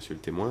on. Monsieur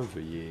le témoin,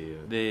 veuillez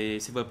The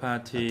civil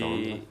party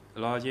attendre.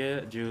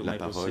 lawyer, you La may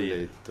parole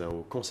proceed. est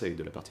au conseil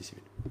de la partie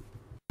civile.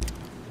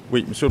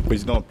 Oui, Monsieur le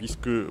Président,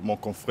 puisque mon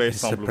confrère Mr.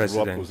 semble vouloir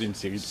President, poser une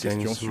série de since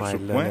questions sur my ce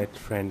point, learned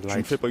friend je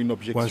ne fais pas une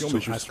objection, wants mais to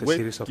je ask a souhaite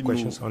series of qu'il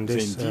questions nous on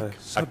this indique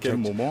à quel subject.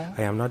 moment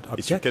I am not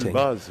et sur quelle objecting,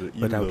 base il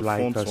but I would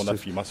like fonde us son to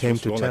affirmation him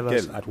to selon tell us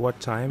laquelle at what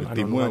time le and on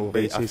témoin what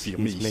aurait basis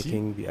affirmé he's ici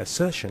making the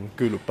assertion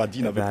que le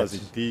paddy n'avait that pas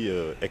été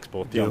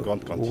exporté en the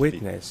grande quantité.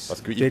 witness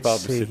Parce qu'il did parle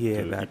de say cette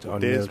here that on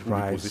hypothèse milled pour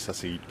lui poser rice sa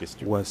série de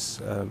questions.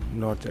 was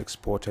not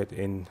exported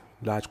in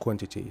large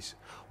quantities.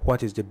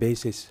 What is the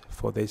basis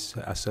for this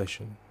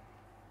assertion?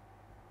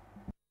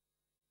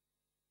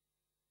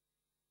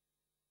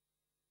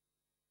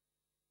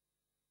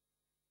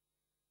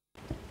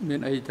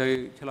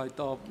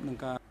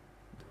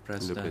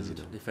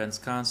 President, Defense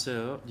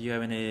Counsel, do you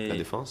have La any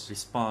défense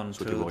response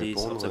souhaitez-vous to this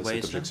répondre à cette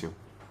observation? objection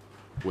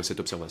ou à cette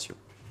observation?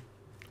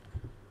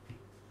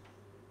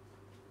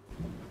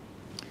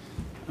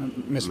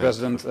 Mr.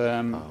 President,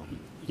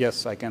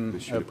 yes, I can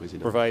Monsieur le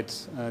Président. provide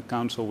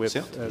counsel with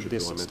Certes, je peux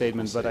this remettre au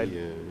statement, but I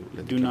Conseil,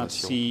 la do not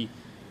déclaration see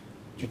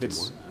du if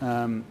it's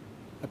témoin.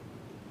 a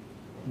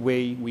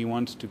way we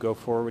want to go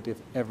forward if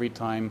every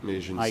time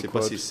Mais je ne I sais pas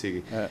quote si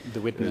c'est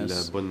the witness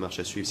la bonne marche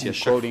à suivre. Si à and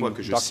chaque quoting fois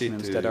que je cite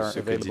documents that are ce que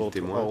dit le available to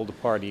témoin, all the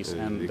parties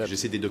and et que that je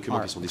cite des documents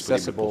are qui sont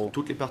disponibles pour accessible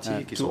toutes les parties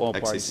et qui to sont all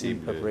parties in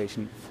accessibles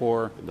preparation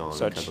for dans le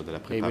such cadre de la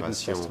a witness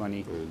préparation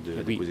testimony, de la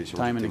that we déposition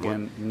time du and témoin.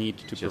 again need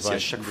to Si à provide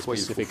chaque the fois il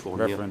faut specific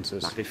fournir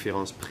references. la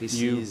référence You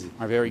précise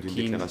are very d'une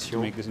keen to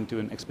déclaration, make this into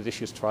an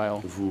expeditious trial.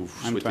 vous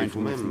I'm souhaitez trying to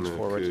move vous-même things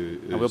forward.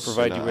 que I will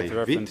provide you cela with the aille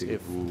reference vite et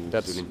if vous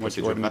that's avez une what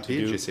you procédure want me to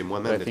rapide. do. J'essaie But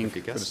moi-même I d'être think for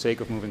the efficace. sake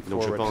of moving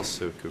Donc je forward, pense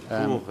que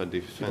pour des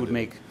it fins would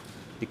make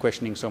the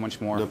questioning so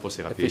much more d'un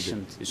procès rapide, efficient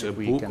il serait if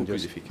we beaucoup can plus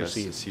just efficace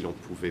proceed. si l'on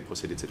pouvait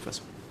procéder de cette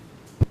façon.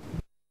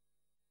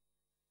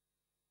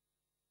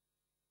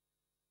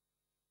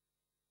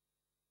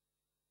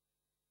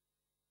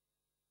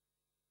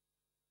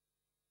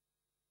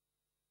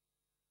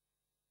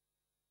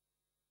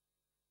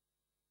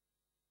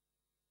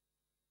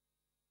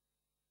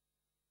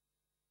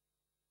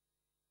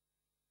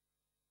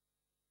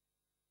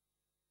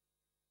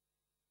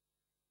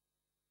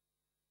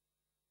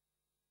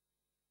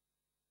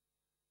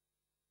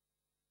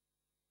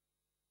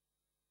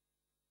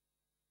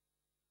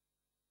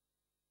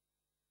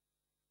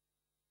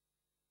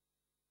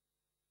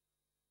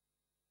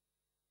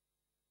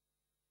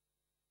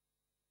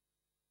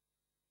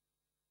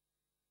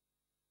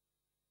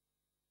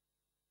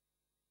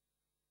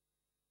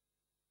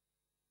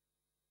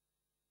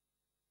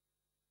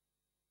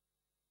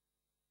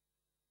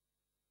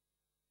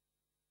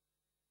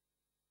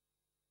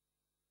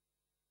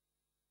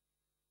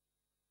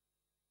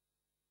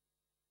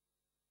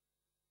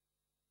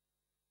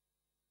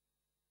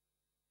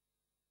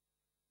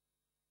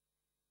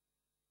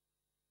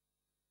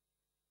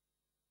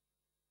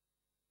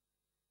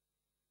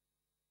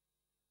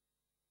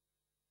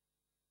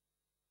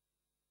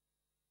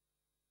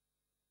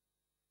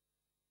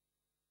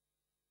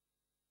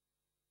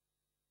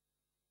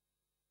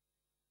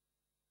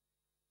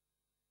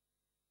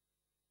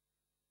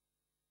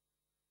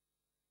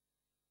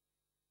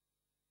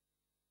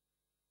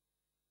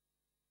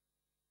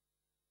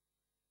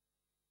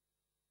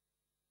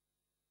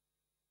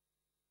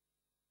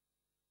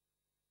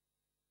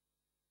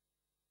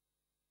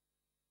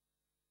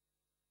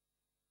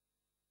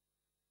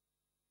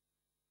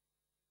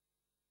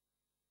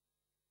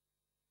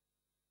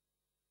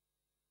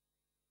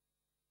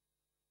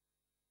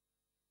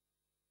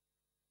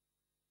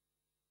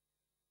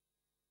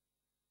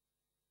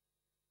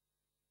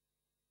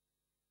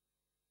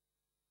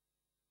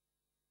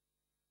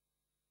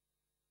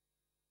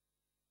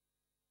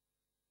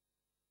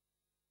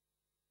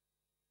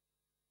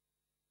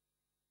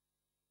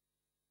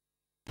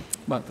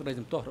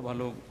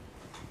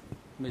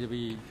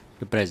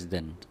 The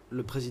President.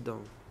 Le Président.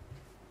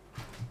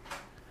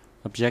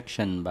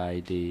 Objection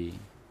by the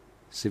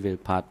civil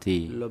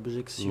party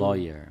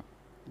lawyer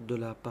de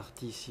la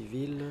partie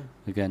civile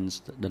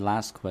against the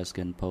last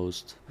question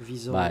posed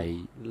by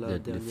the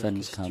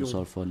defense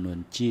counsel for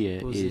Nuon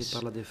Chea is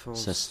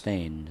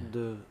sustained.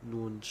 De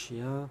Nuon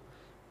Chea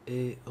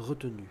est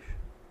retenu.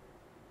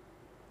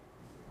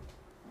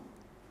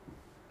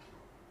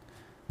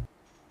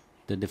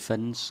 The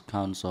defense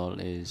counsel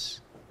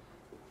is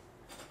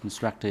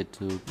instructed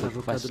to put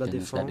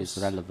questions that is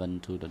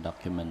relevant to the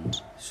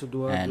document,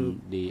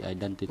 and the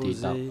identity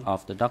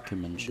of the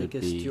document should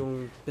be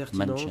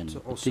mentioned,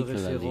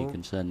 particularly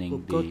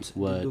concerning the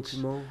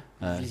words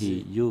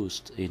he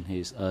used in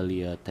his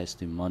earlier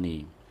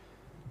testimony.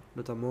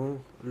 Notamment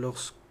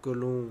lorsque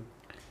l'on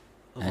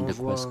and the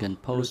question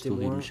posed to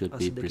him should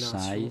be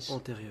precise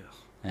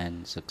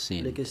and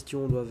succinct. Les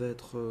questions doivent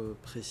être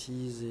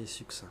précises et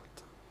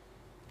succinctes.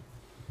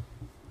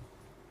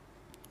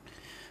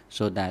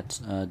 So that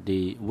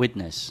the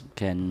witness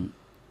can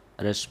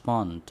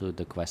respond to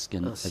the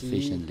question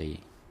efficiently.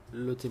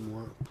 Le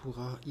témoin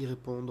pourra y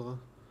répondre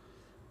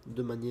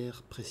de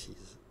manière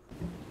précise.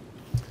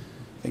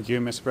 Thank you,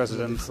 Mr.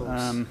 President.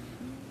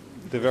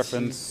 The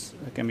reference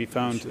can be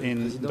found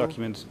in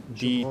document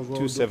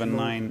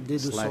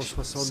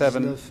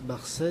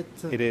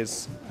D279/7. It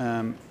is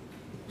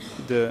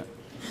the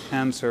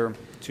answer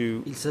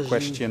to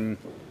question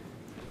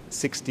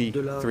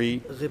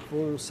 63.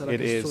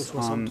 It is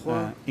on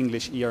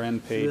English ERN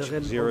page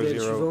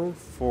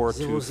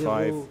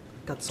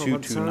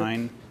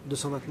 00425-229.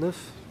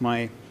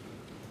 My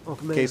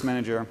case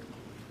manager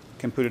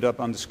can put it up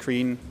on the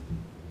screen,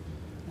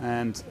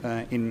 and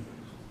in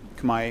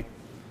Khmer,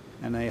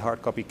 and a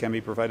hard copy can be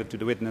provided to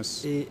the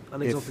witness if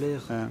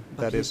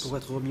that is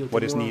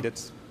what is needed,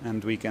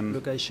 and we can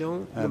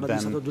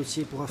then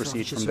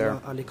proceed from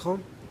there.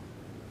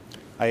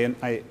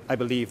 I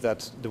believe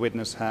that the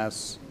witness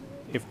has,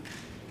 if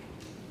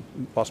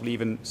possibly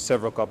even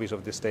several copies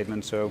of this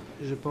statement, so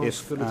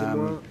if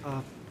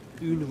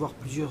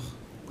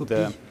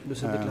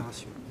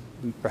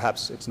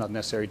perhaps it's not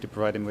necessary to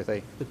provide him with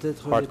a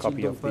hard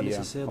copy of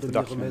the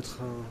document.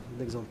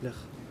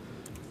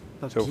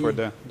 So for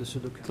the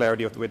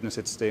clarity of the witness,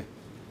 it's the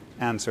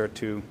answer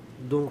to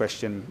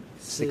question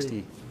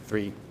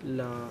 63.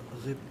 La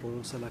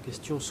réponse à la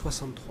question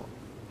 63.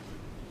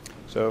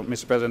 So,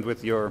 Mr. President,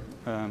 with your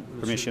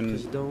permission,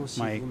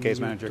 my case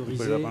manager can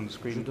put it up on the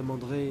screen. Je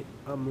demanderai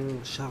à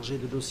mon chargé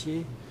de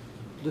dossier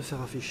de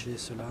faire afficher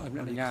cela à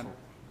l'écran.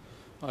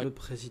 Le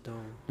Président.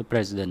 The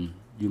President,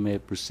 you may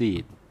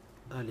proceed.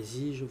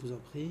 Allez-y, je vous en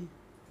prie.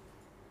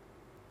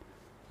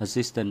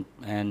 Assistant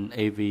and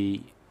AV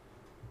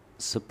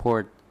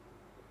support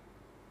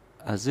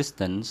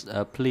assistants,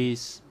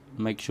 please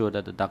make sure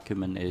that the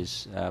document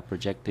is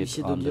projected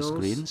on the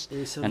screens,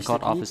 and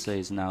court officer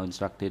is now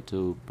instructed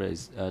to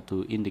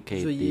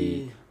indicate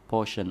the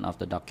portion of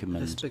the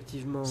document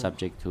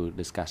subject to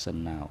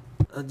discussion now.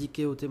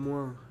 Indiquer au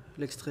témoin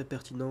l'extrait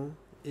pertinent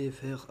et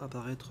faire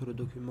apparaître le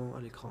document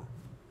à l'écran.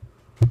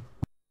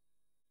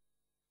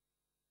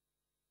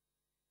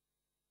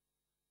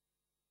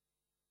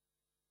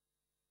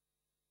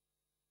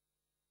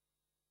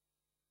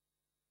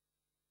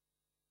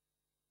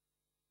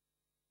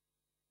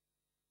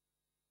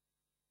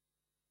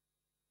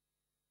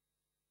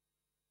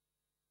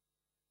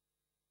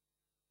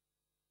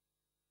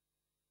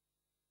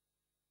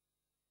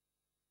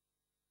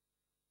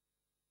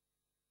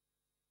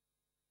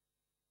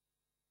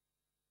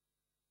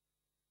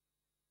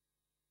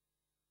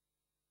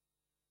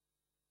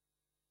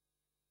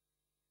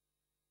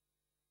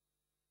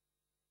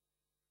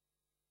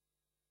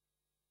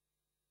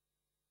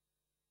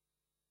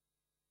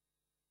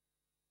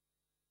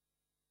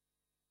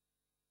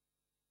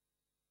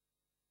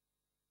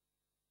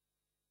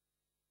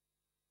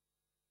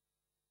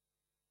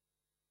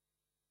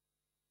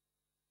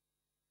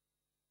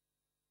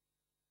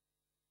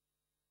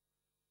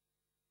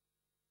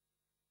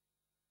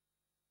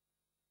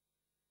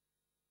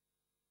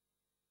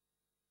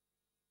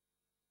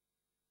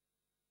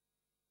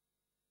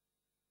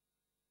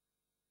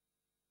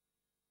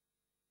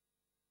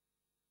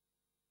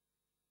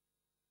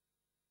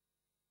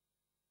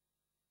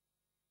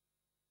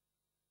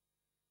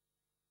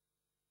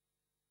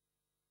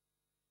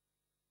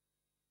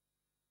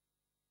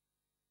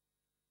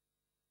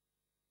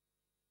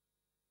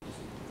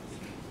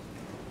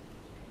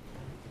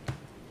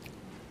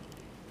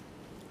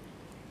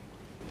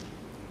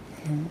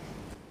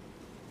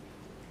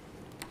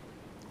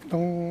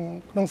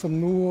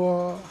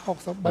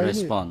 A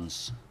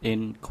response.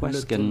 In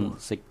question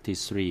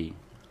 63,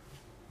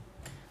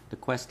 the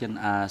question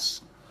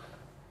asks,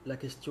 La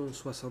question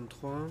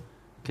 63,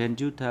 can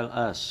you tell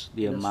us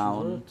the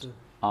amount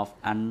of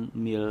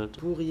unmilled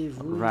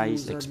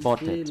rice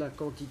exported?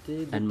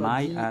 And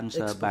my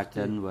answer back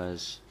then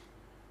was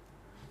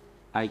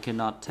I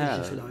cannot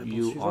tell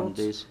you on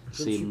this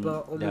since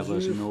there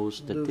was no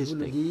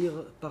statistic.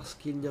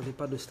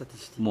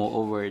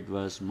 Moreover, it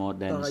was more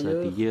than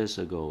 30 years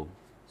ago.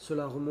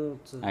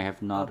 I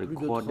have not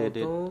recorded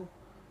it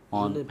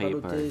on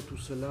paper,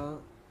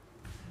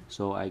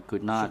 so I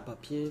could not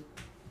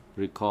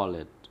recall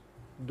it.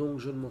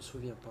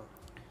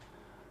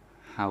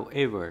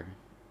 However,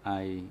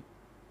 I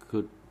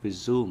could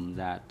presume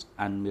that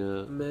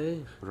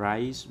unmilled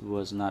rice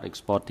was not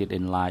exported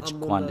in large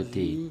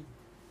quantity.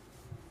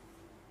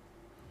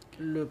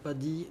 Le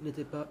paddy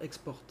n'était pas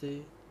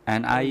exporté.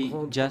 And I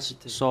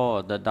just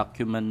saw the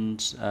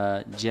document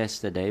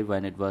yesterday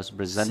when it was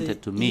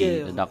presented to me,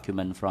 the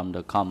document from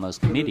the Commerce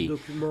Committee.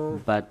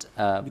 But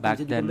back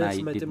then I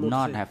did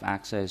not have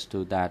access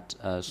to that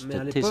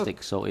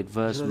statistic, so it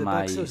was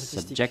my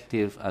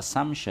subjective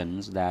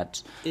assumptions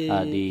that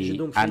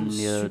the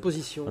unmilled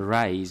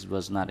rice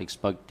was not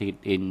exported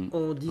in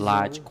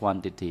large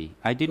quantity.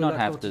 I did not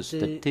have the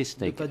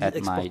statistic at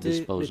my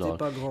disposal.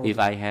 If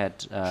I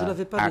had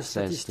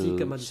access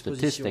to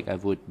statistic, I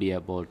would be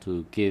able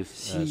to give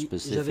a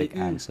specific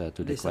answer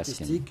to the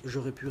question.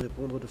 J'aurais pu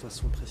répondre de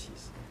façon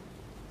précise.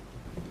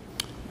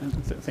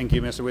 Thank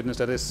you, Mr. Witness.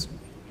 That is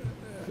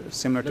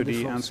similar to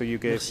the answer you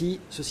gave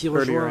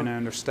earlier, and I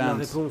understand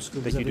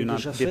that you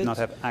did not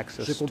have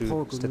access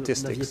to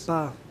statistics.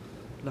 And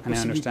I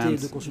understand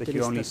that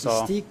you only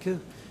saw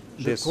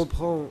this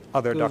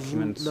other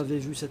document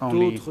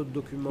only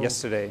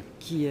yesterday.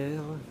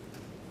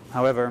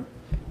 However,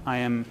 I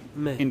am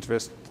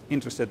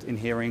interested in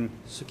hearing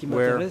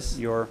where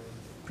your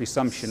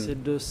presumption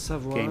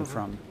came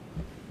from.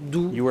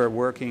 You were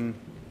working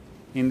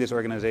in this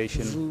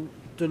organization,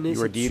 you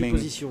were dealing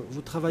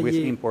with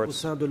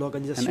imports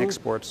and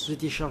exports,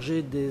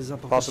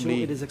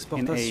 possibly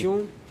in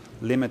a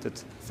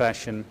limited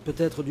fashion,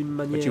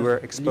 but you were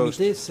exposed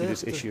to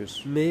these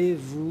issues.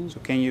 So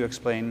can you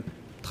explain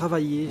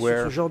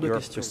where your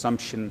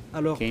presumption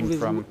came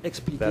from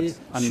that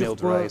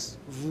unmilled rice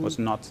was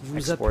not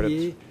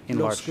exported in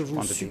large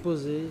quantity?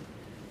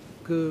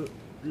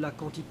 La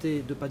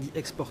quantité de paddy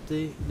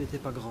exporté n'était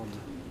pas grande.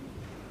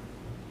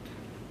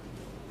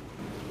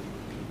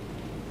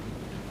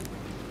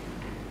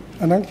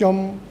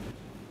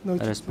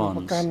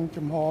 Response.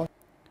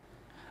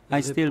 I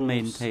still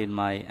maintain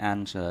my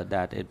answer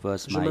that it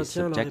was my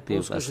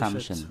subjective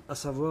assumption.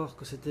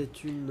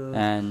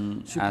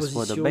 And as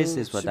for the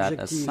basis for that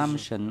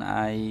assumption,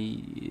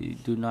 I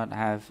do not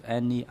have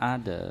any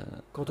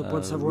other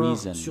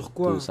reason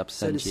to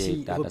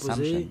substantiate that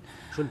assumption.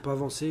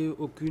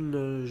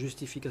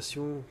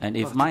 And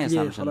if my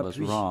assumption was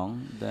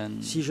wrong,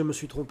 then si je me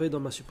suis trompé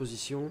dans ma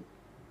supposition,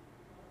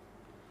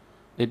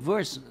 it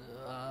was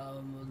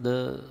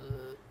the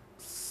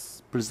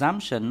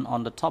presumption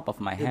on the top of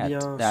my head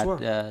that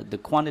the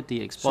quantity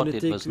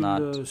exported was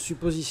not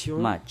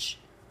much.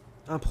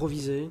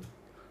 Improvisée,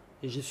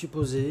 et j'ai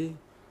supposé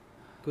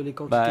que les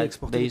quantités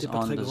exportées n'étaient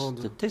pas très grandes.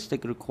 But based on the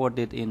statistic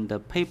recorded in the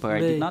paper,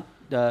 I did not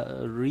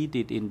read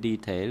it in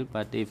detail,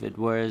 but if it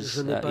was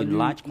in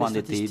large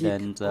quantity,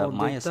 then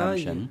my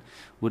assumption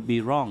would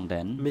be wrong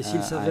then.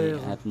 I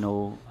had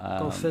no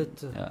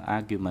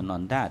argument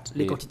on that.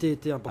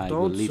 I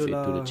will leave it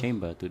to the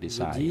chamber to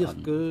decide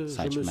on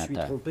such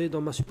matter.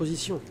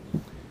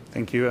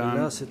 Thank you,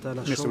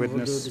 Mr.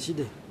 Witness.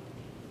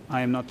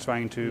 I am not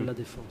trying to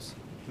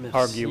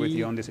argue with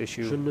you on this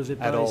issue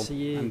at all.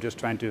 I'm just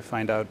trying to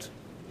find out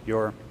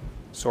your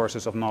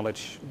sources of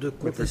knowledge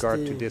with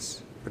regard to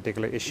this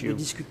particular issue.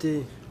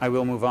 I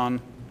will move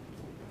on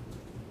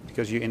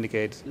because you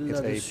indicate it's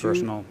a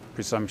personal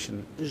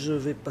presumption.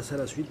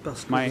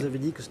 My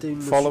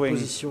following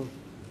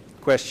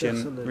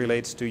question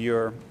relates to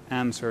your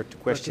answer to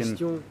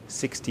question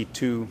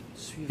 62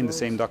 in the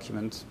same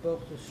document,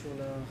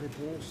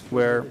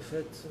 where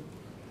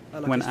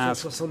when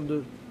asked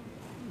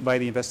by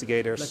the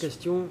investigators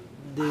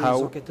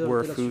how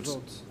were foods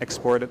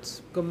exported,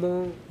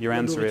 your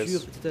answer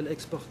is,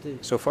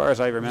 so far as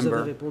I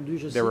remember,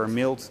 there were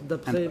milled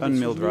and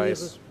unmilled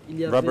rice,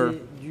 rubber,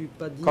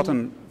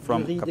 cotton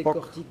from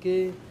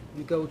kapok,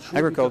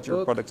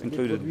 agriculture products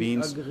included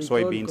beans,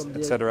 soybeans,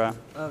 etc.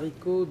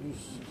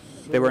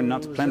 There were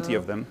not plenty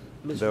of them,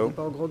 though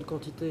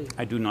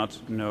I do not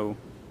know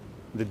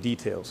the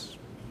details.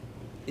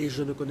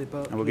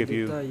 I will give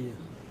you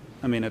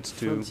a minute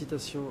to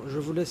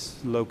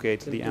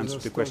locate the answer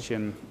to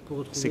question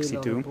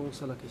 62.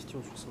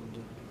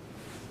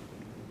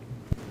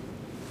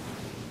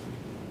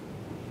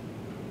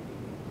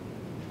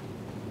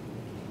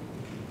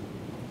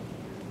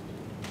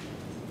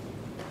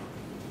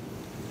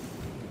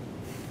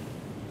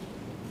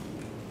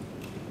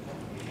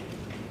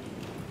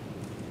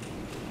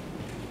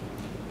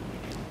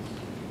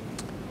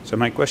 So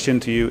my question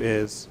to you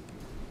is,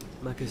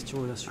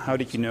 how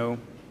did you know,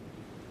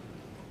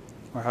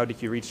 or how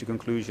did you reach the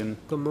conclusion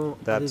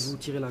that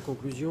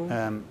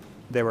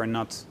there were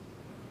not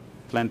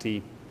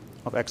plenty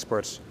of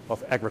exports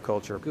of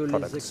agriculture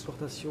products? Les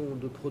exportations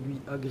de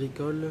produits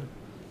agricoles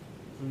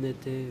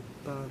n'étaient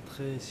pas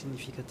très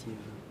significatives.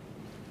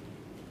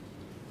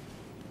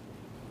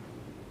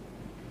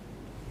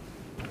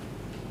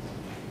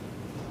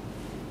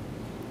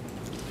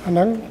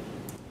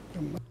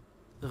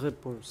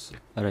 Réponse.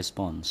 A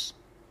response.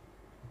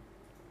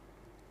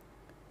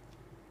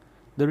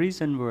 The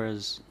reason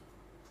was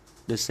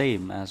the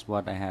same as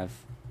what I have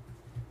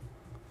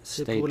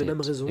stated.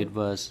 It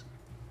was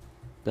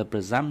the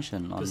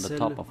presumption on the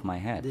top of my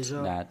head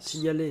that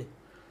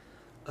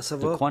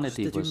the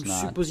quantity was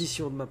not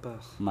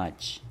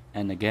much.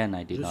 And again,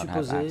 I did not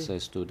have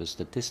access to the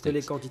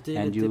statistics.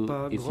 And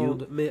if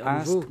you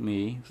ask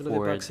me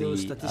for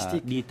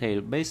the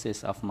detailed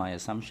basis of my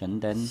assumption,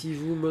 then si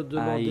vous me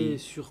demandez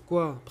sur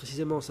quoi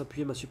précisément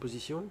s'appuyer ma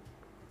supposition,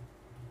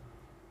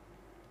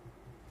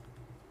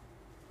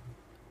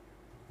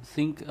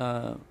 think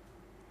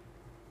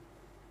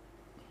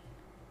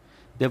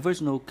there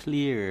was no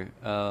clear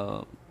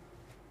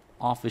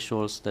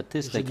official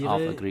statistic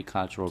of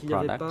agricultural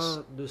products.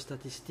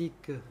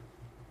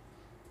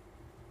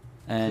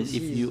 And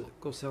if you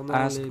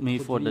ask me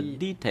for the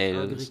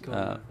details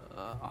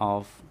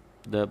of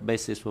the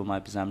basis for my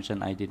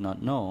presumption, I did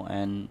not know,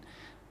 and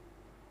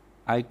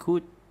I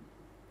could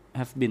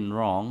have been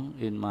wrong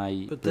in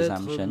my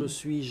presumption. Me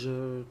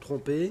suis-je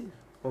trompé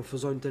en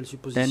faisant une telle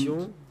supposition?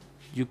 Then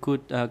you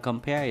could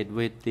compare it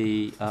with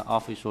the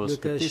official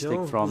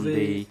statistic from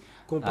the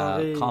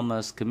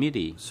Commerce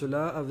Committee.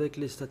 Cela avec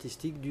les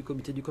statistiques du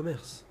Comité du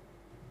commerce.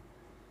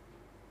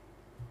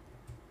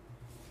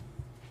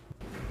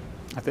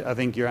 I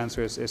think your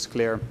answer is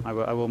clear. I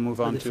will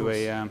move on to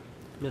the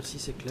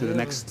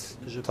next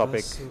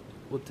topic,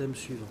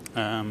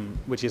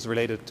 which is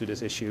related to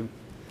this issue.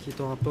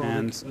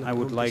 And I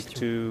would like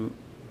to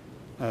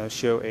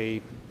show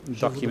a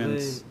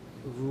document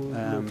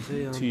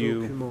to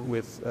you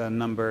with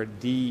number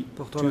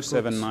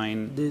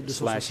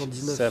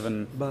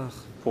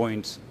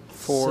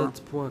D279/7.4.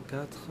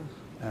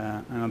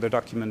 Another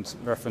document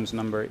reference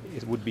number,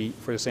 it would be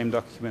for the same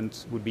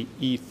document, would be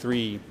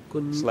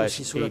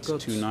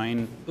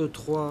E3/829.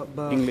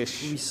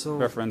 English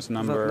reference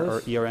number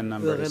or ERN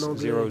number is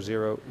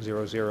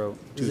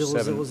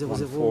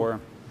 00002714.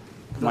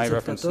 My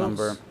reference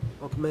number,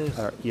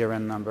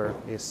 ERN number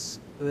is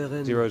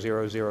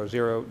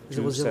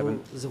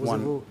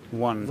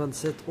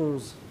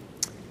 00002711.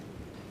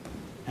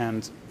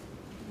 And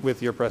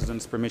with your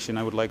President's permission,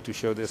 I would like to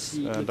show this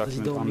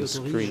document on the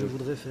screen.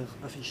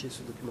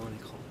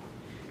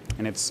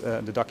 And it's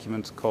the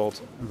document called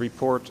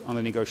Report on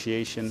the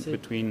Negotiation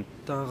between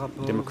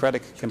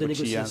Democratic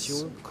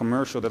Kampuchea's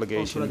Commercial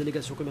Delegation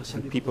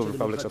and People's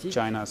Republic of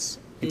China's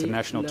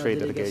International Trade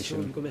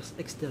Delegation.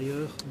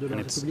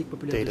 And it's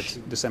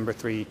dated December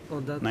 3,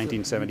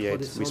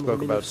 1978. We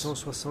spoke about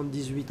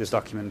this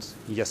document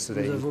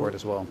yesterday in court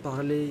as well.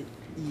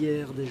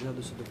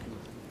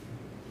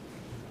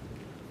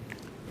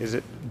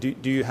 Do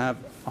you have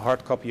a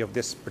hard copy of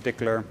this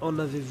particular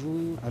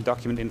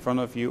document in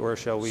front of you, or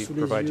shall we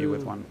provide you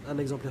with one? Un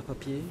exemplaire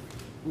papier,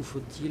 ou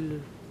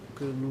faut-il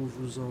que nous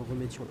vous en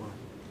remettions un?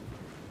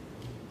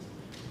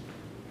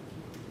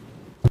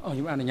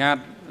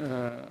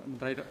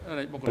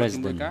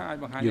 President,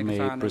 you may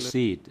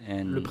proceed,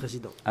 and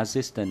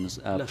assistants,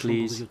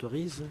 please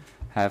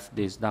have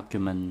this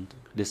document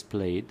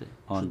displayed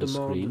on the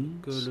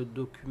screen.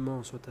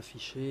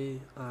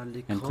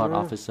 And court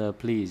officer,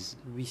 please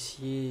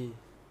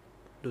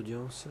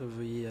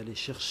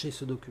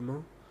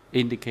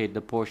indicate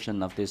the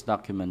portion of this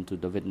document to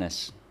the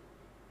witness.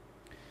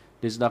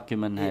 This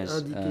document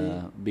has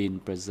been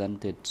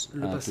presented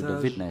to the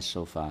witness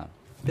so far.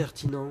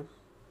 Pertinent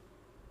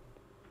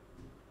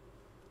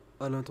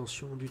à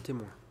l'intention du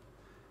témoin.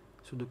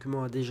 Ce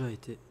document a déjà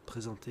été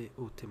présenté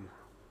au témoin.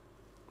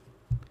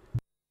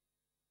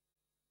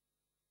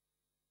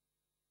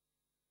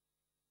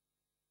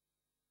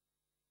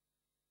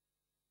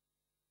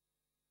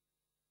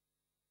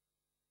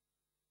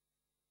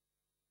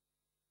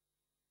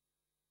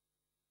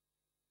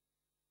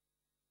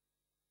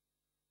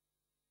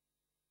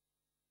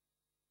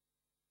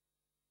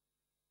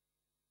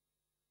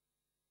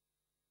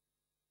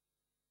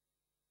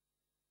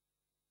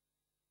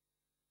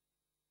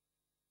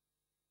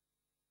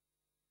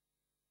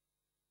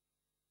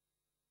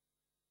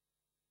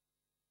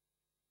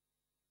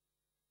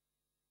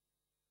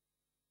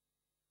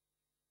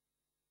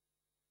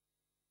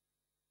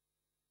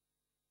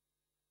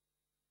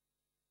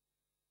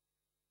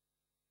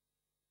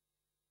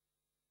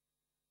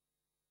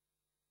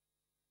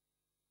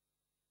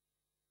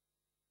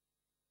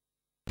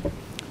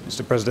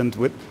 Mr. President,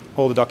 with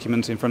all the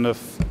documents in front of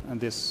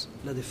this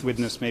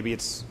witness, maybe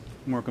it's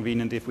more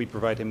convenient if we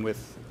provide him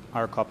with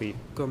our copy.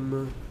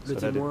 Comme le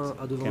témoin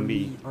a devant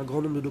lui un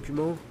grand nombre de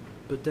documents,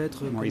 peut-être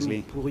que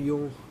nous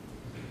pourrions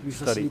lui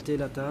faciliter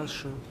la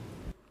tâche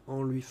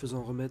en lui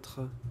faisant remettre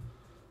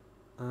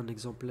un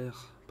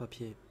exemplaire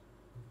papier.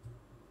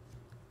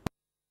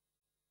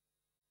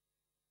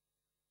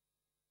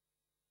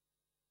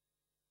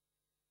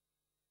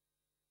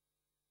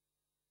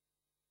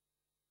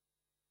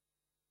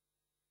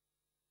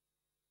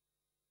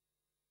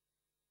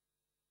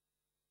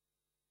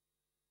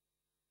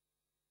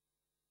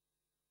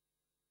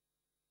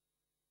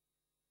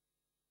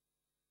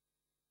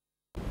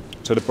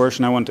 So the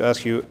portion I want to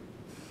ask you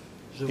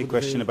a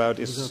question about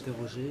is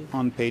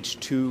on page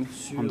 2,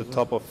 on the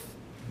top of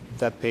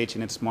that page,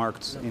 and it's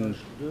marked in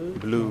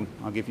blue.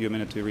 I'll give you a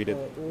minute to read it.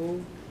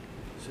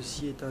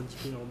 Ceci est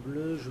indiqué en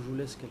bleu. Je vous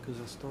laisse quelques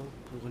instants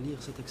pour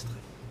lire cet extrait.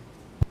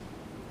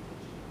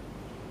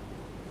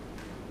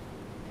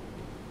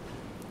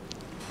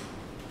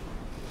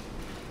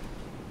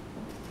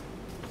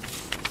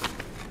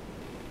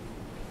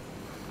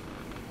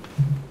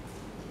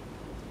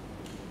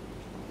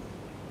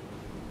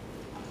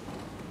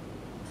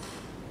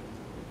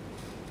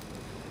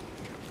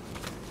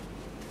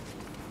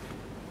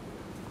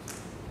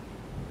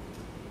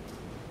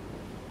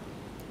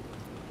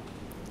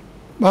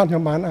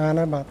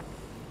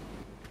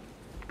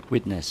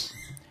 Witness.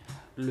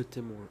 Le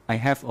témoin. I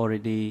have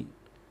already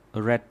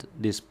read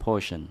this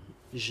portion.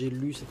 J'ai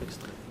lu cet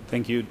extrait.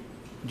 Thank you.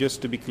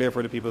 Just to be clear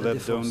for the people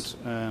that don't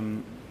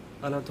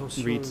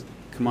read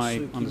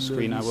Khmer on the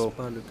screen, I will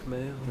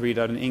read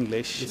out in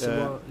English.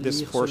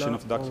 This portion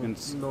of the document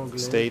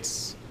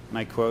states, and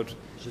I quote,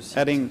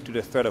 "Adding to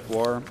the threat of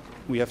war,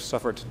 we have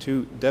suffered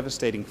 2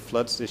 devastating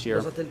floods this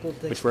year,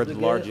 which were the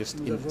largest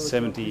in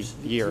 70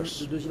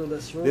 years.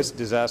 This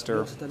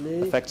disaster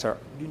affects our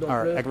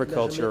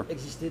agriculture.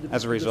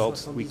 As a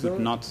result, we could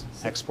not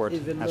export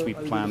as we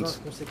planned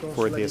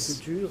for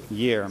this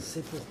year."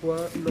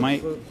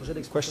 My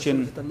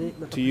question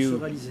to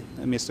you,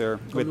 Mr.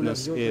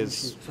 Witness,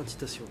 is,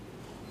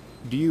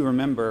 do you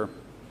remember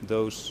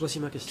those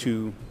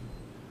 2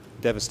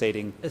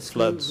 devastating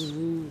floods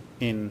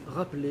in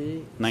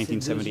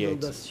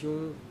 1978?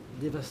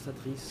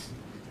 Dévastatrices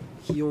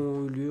qui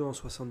ont eu lieu en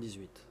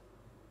 78.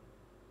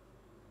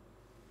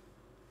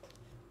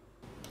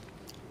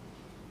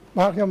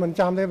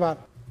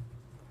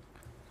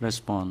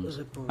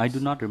 Response. I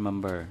do not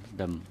remember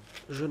them.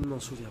 Je ne m'en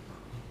souviens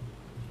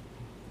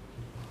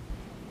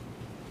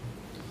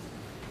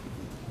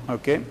pas.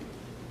 Okay.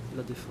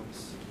 La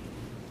défense.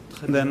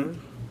 Très Then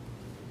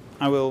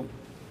I will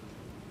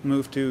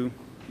move to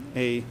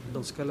a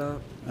dans ce cas-là,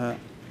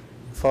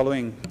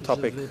 following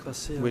topic,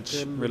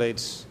 which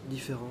relates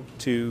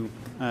to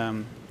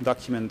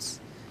documents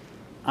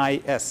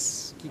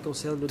IS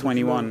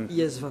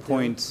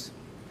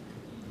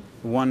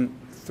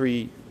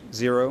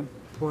 21.130.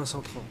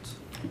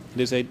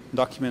 It is a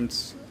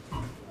document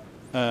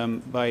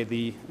by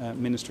the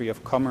Ministry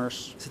of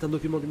Commerce.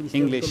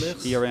 English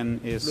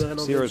ERN is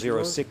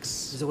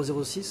 006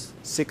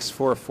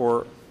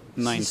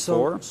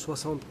 64494.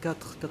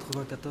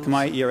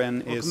 Khmer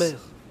ERN is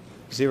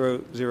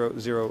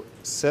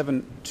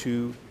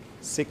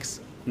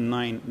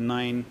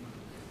 0007269,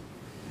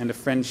 and the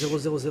French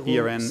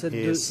ERN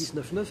is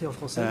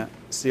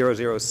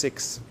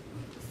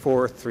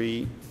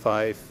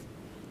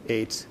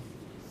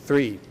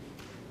 0064353.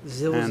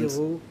 And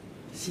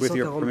with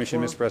your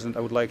permission, Mr. President,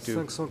 I would like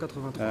to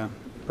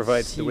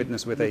provide the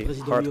witness with a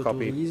hard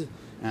copy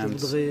and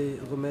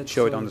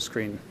show it on the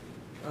screen.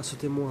 À ce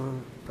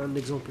témoin un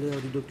exemplaire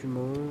du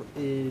document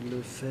et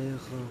le faire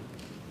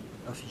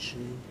affiché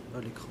à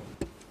l'écran.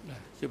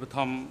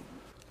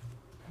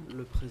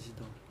 Le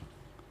président.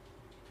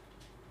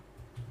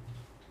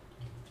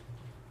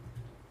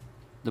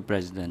 The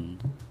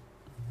President.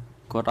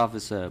 Court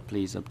officer,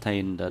 please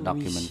obtain the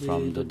document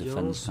from the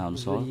Defense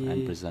Counsel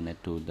and present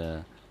it to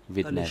the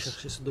witness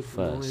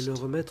first. Et le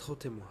remettre au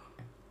témoin.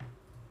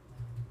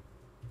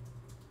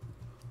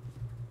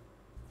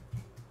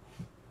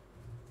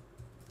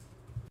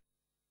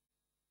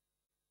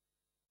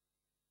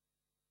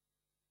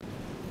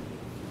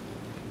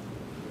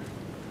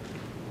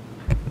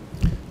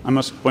 I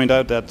must point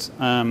out that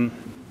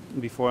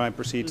before I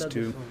proceed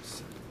to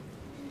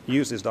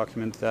use this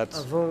document, that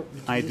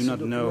I do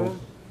not know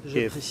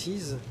if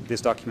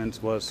this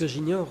document was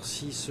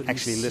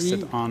actually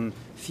listed on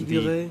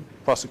the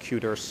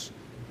prosecutor's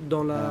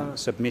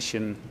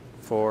submission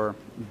for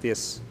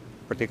this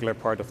particular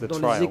part of the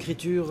trial.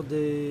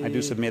 I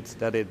do submit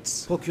that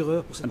it's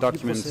a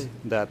document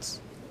that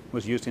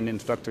was used in the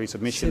introductory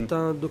submission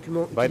by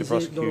the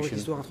prosecution.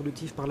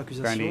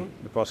 Apparently,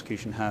 the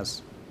prosecution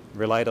has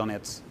relied on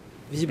it.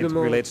 It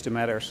relates to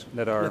matters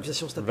that are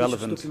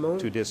relevant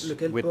to this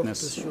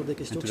witness and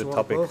to the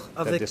topic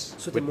that this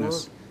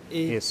witness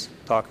is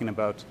talking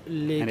about,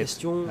 and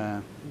it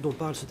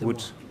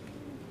would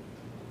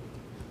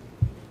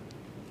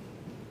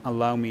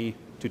allow me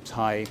to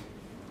tie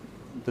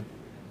the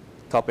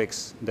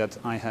topics that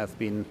I have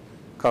been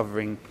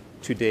covering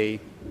today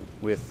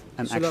with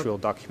an actual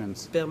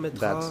document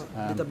that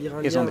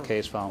is on the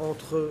case file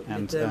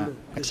and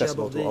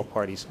accessible to all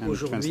parties and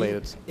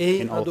translated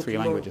in all 3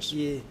 languages.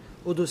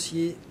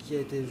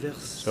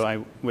 So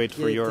I wait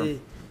for your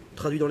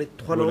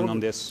ruling on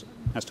this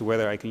as to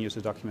whether I can use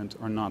the document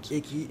or not to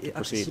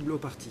proceed.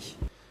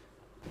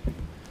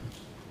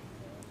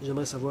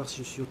 J'aimerais savoir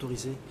si je suis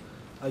autorisé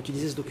à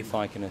utiliser ce document. If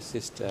I can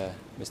assist,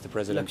 Mr.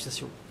 President.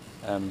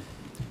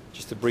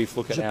 Just a brief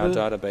look at our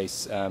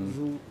database.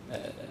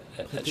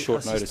 At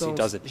short notice, it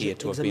does appear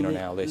to have been on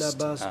our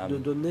list,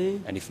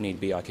 and if need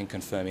be, I can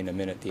confirm in a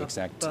minute the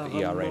exact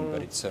ERN,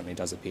 but it certainly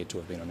does appear to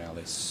have been on our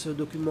list. Ce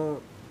document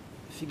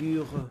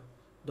figure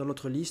dans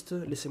notre liste.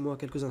 Laissez-moi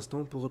quelques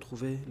instants pour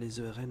retrouver les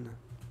ERN.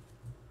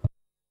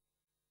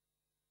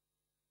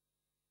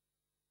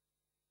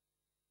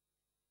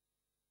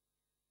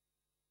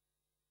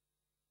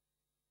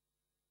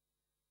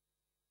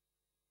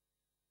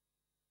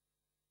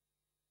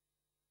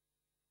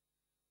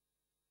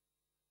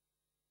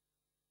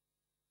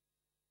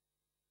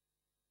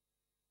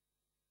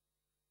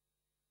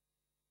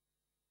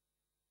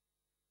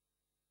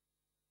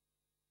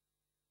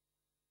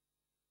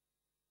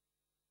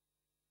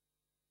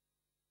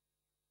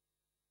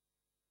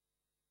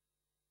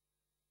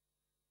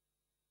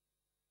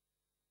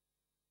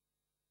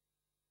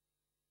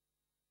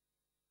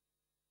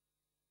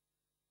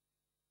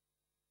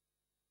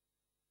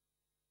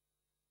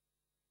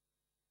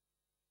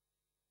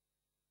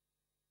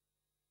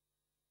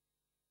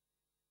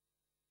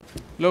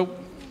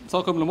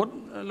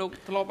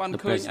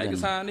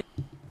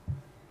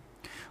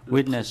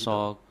 Witness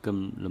Saw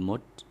Kum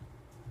Lamut,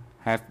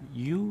 have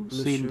you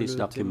seen this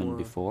document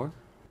before?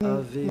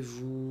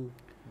 Avez-vous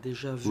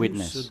déjà vu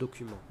Witness. ce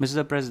document?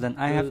 Mr. President,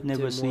 I have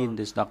never seen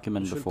this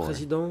document before.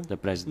 The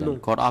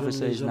President. Court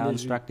officer is now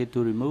instructed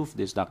to remove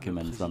this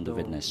document from the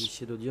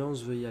witness.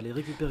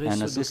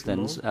 And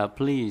assistants,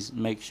 please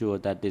make sure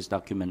that this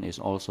document is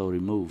also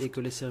removed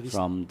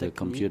from the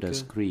computer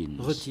screens.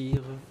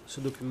 Retire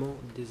ce document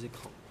des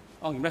écrans.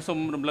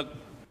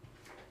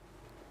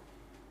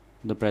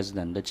 The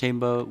President, the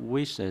Chamber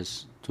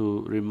wishes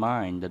to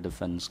remind the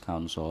Defense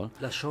Counsel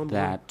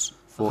that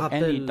for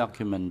any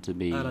document to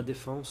be à la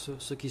défense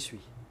ce qui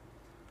suit.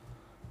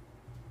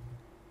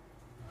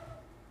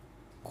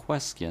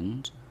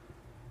 Questioned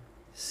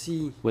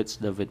si with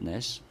the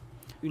witness,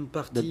 une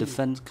partie the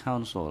Defense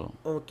Counsel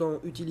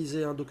entend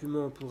utiliser un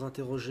document pour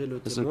interroger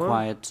le is témoin,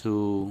 required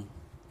to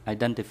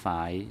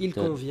identify il the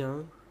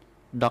convient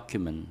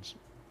documents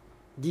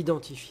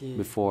d'identifier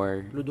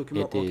before le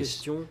document it en is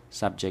question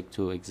subject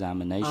to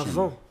examination.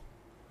 avant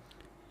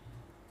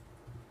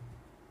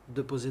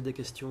de poser des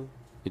questions.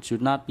 It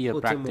should not be a au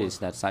practice témoin.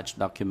 that such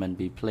document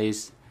be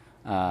placed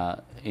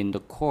in the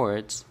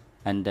courts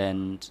and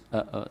then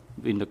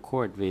in the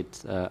court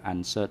with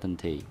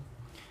uncertainty.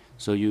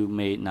 So you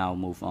may now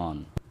move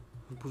on.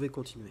 Vous pouvez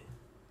continuer.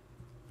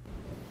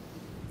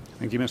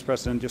 Thank you, Mr.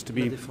 President. Just to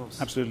be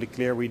absolutely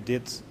clear, we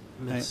did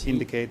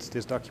indicate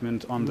this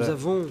document on the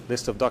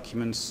list of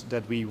documents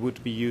that we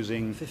would be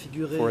using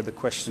for the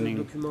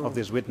questioning of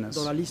this witness.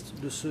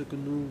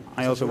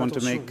 I also want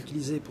to make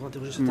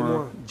a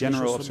more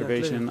general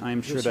observation.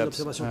 I'm sure that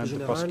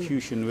the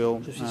prosecution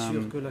will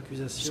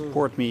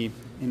support me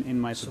in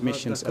my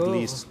submissions, at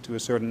least to a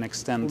certain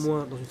extent.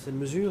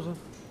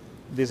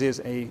 This is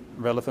a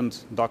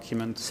relevant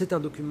document.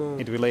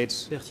 It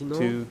relates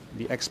to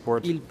the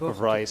export of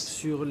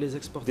rice.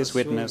 This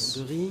witness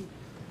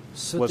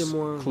was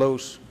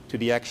close to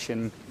the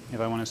action, if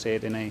I want to say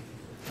it in a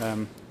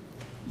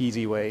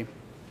easy way.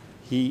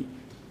 He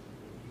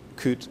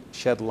could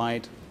shed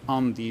light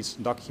on these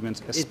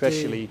documents,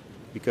 especially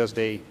because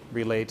they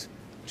relate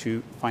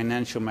to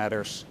financial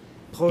matters,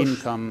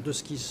 income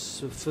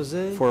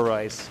for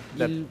rice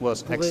that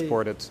was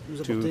exported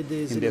to,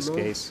 in this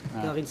case,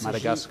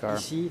 Madagascar.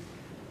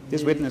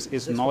 This witness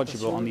is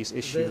knowledgeable on these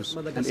issues,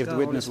 and if the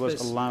witness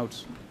was allowed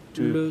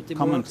to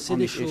comment on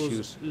these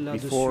issues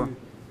before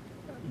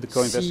the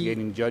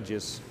co-investigating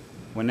judges,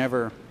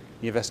 whenever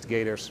the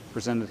investigators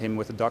presented him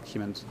with a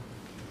document,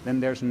 then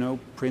there's no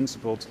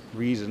principled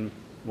reason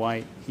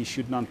why he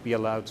should not be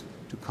allowed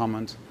to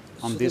comment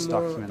on this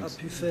document.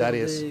 That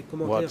is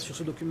what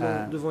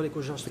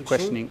the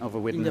questioning of a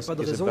witness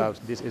is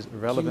about. This is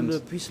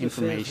relevant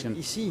information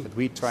that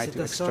we try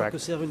to extract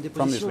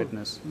from this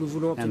witness,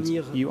 and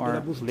you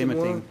are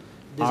limiting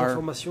our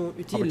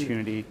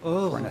opportunity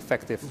for an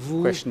effective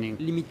questioning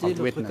of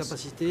the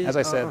witness. As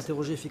I said,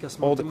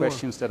 all the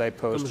questions that I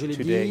posed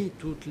today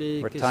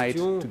were tied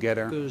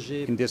together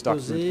in this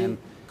document and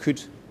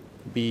could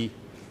be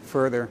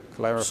further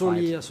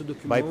clarified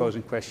by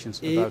posing questions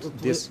about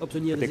this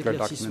particular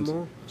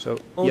document. So,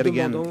 yet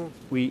again,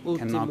 we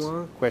cannot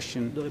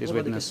question this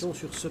witness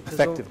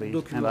effectively,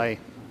 and I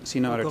see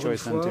no other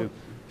choice than to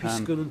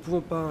puisque nous ne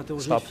pouvons pas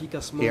interroger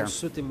efficacement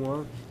ce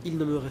témoin, il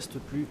ne me reste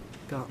plus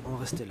qu'à en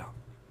rester là.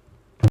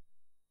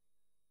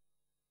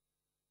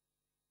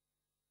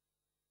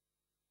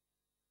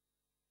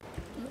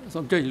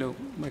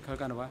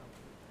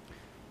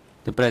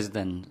 The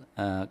President,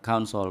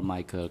 Counsel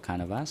Michael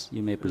Canavas,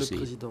 you may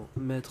proceed.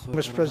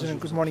 Mr. President,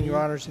 good morning, Your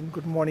Honors, and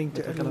good morning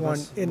to everyone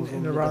in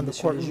and around the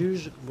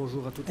courtroom.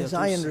 As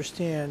I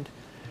understand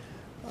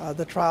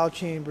the trial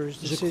chamber's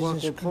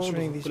decisions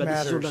concerning these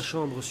matters,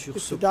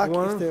 if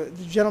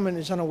the gentleman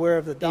is unaware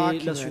of the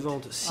document,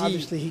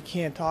 obviously he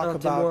can't talk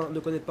about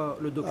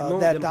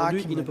that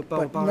document,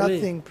 but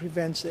nothing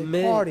prevents a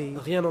party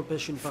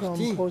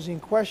from posing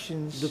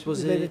questions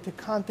related to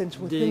contents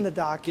within the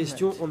document.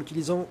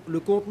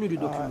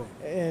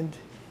 And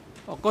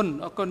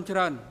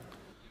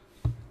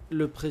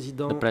le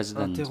Président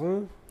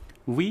interrompt.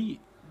 We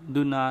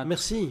do not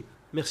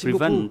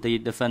prevent the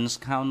defense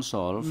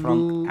counsel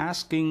from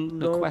asking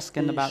the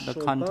question about the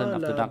content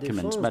of the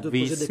documents, but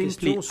we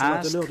simply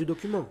ask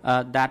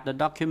that the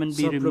document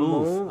be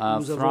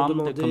removed from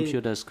the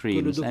computer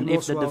screens. And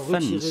if the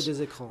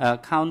defense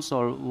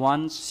counsel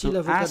wants to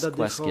ask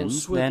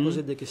questions,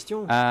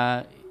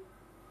 then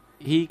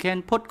he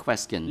can put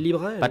question.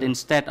 But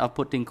instead of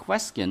putting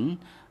question,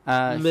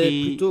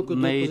 he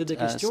made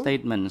a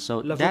statement.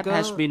 So that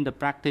has been the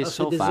practice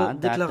so far,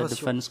 that the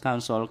defense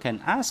counsel can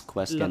ask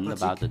questions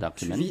about the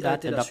document,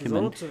 that the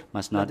document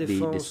must not be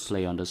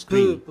displayed on the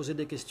screen.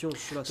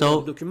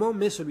 So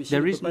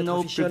there is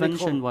no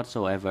prevention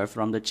whatsoever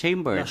from the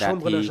chamber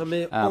that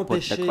he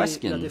put the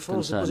question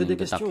concerning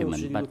the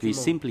document, but we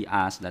simply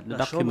ask that the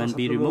document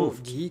be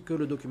removed.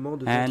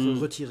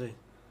 And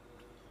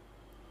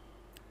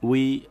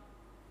we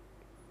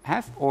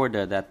have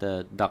ordered that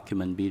the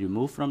document be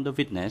removed from the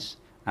witness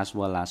as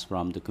well as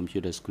from the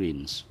computer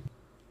screens.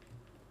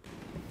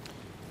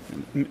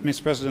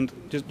 Mr. President,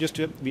 just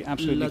to be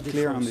absolutely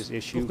clear on this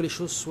issue,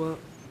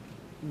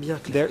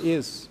 there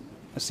is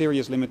a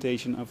serious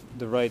limitation of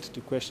the right to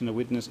question a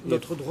witness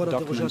if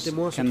documents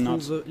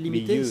cannot be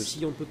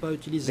used.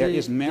 There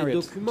is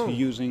merit to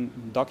using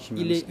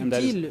documents, and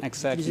that is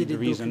exactly the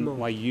reason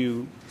why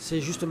you,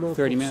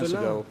 30 minutes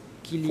ago,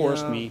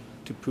 forced me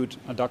to put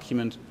a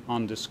document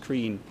on the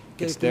screen.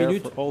 It's there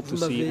for all to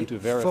see and to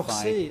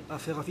verify.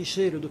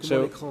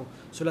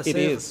 So it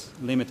is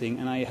limiting,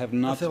 and I have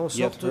not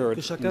yet heard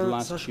in the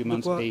last few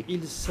months a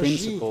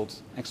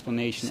principled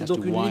explanation as to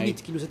why we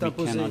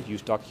cannot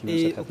use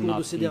documents that have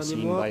not been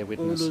seen by a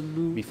witness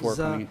before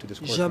coming into this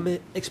courtroom. Jamais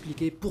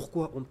expliqué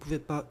pourquoi on ne pouvait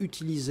pas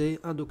utiliser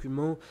un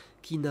document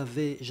qui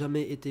n'avait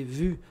jamais été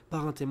vu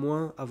par un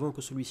témoin avant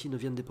que celui-ci ne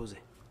vienne déposer.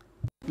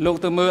 The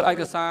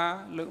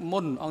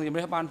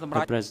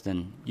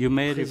President, you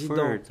may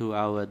refer to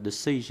our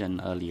decision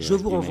earlier. Je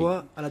vous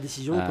renvoie à la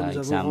décision que nous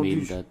avons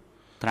rendue. The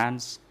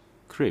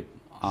transcript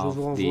of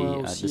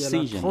the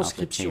decision of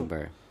the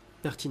chamber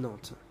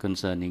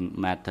concerning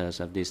matters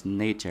of this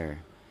nature.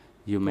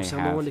 You may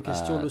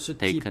have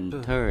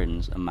taken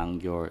turns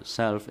among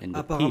yourself in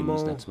the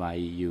teams. That's why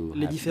you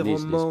have missed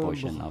this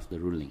portion of the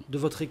ruling. De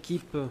votre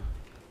équipe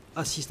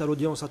assistent à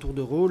l'audience à tour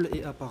de rôle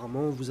et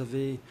apparemment vous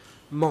avez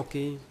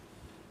manqué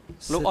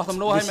cette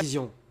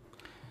décision.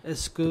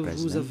 Est-ce que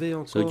vous avez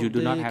encore des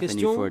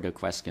questions?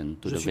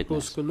 Je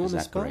suppose que non,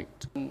 n'est-ce pas?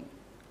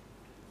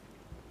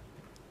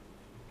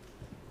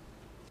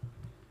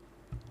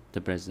 The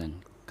President,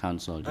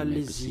 Counsel, you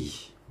may proceed.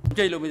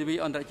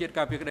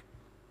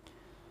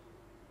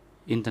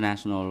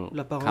 International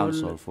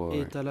Counsel for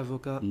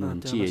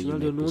Nuon Chea, you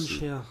may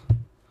proceed.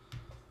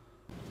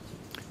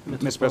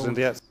 Mr. President,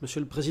 yes.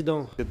 Monsieur le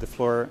Président, the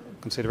floor,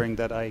 considering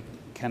that I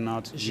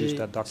cannot use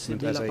that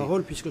document as a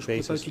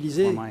basis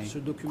for my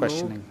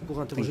questioning. Pour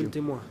interroger le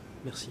témoin.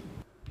 Merci.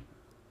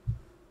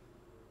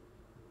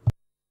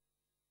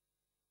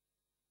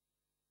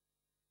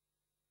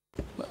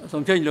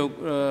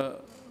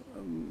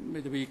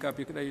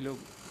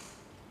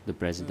 The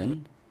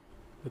President.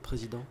 Le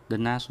Président. The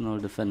National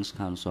Defense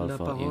Counsel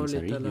for Ieng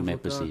Sary, you may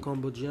proceed.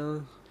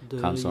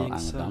 Counsel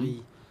Ang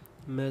Udom.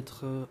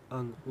 Maître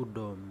Ang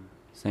Udom.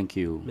 Thank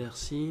you.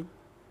 Merci.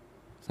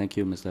 Thank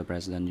you, Mr.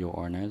 President, Your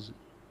Honors.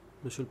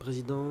 Monsieur le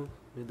Président,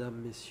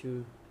 Mesdames,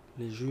 Messieurs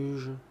les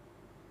juges.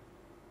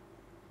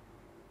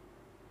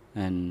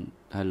 And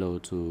hello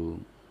to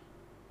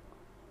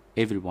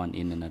everyone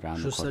in and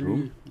around the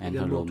courtroom. And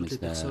hello,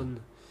 Mr.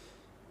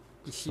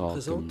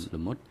 Sorkin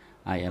Lamut.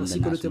 I am the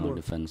National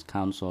Defense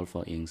Counsel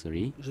for Ieng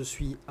Sary. Je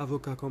suis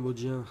avocat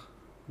cambodgien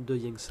de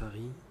Ieng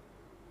Sary.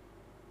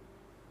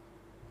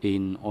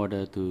 In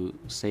order to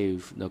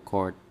save the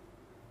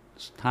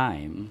court's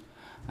time,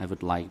 I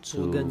would like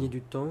to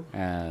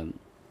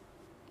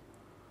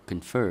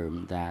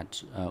confirm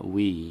that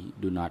we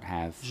do not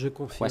have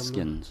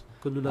questions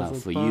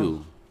for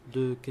you.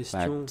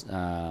 But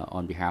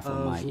on behalf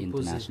of my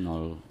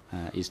international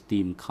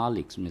esteemed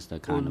colleagues,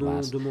 Mr.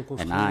 Carnavas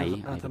and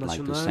I would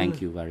like to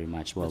thank you very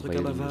much for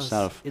availing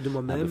yourself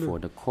before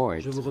the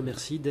court,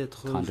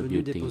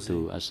 contributing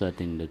to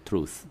asserting the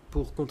truth.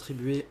 Pour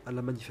contribuer à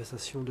la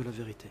manifestation de la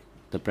vérité.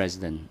 The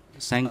President,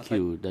 thank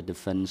you, the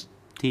defense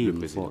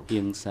team for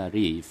Ieng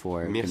Sary,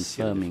 for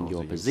confirming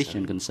your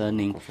position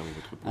concerning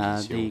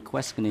the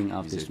questioning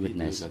of this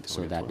witness,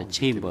 so that the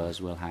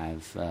chambers will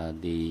have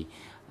the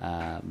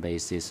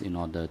basis in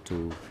order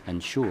to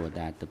ensure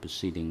that the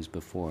proceedings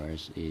before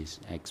us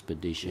is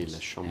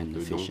expeditious and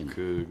efficient.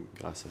 Donc,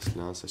 grâce à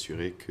cela,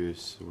 s'assurer que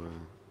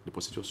les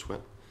procédures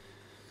soient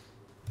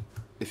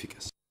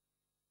efficaces.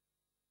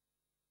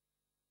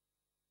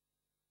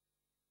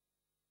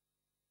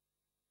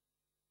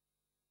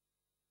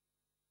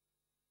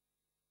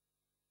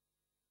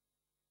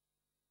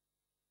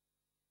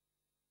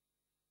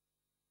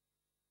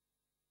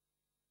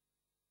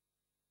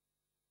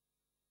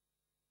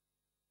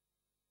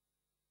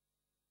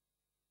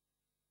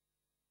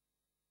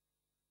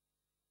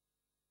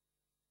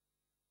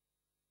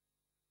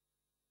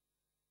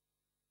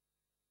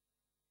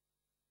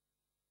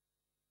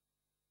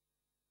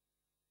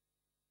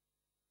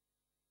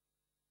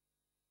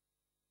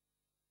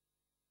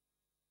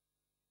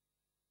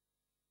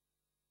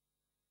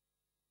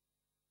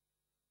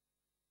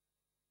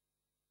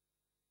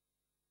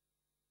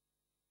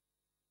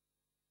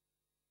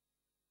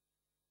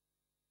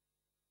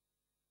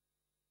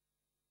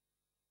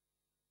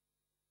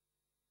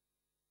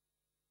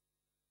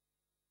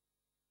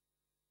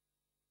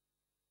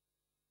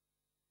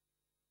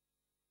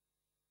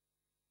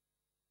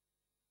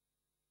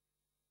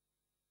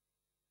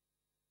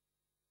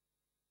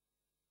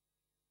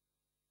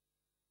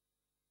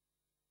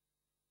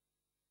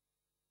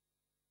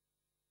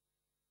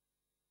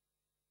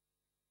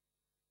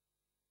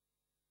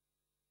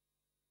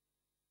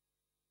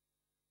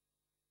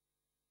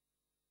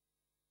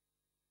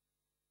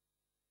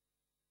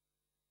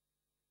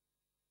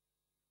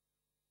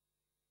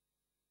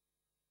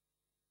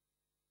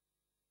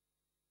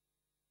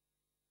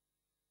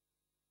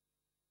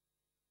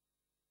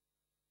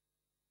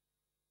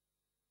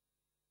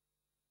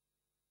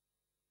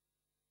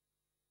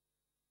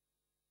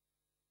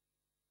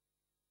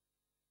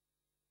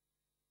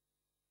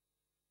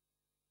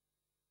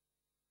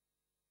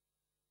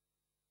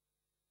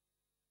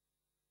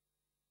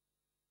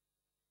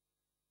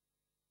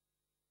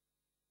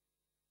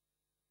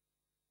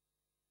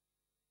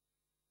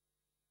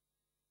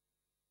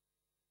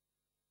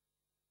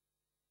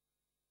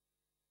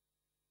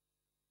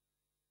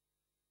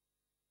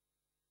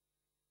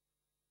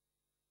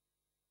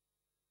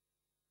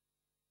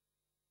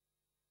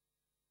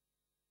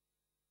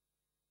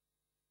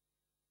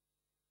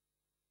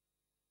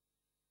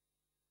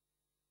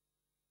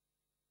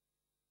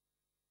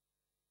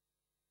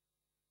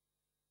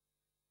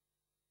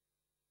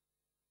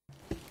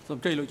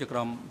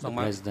 The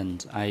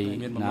President, I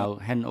now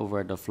hand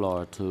over the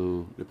floor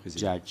to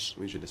Judge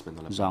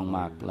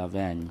Jean-Marc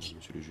Lavergne.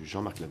 Monsieur le juge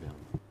Jean-Marc Lavergne.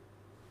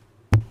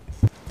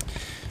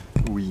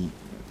 Oui,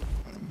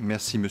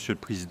 merci Monsieur le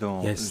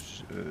Président.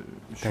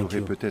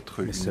 J'aurais peut-être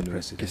une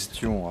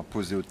question à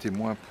poser aux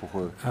témoins pour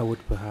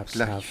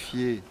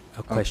clarifier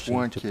un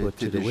point qui a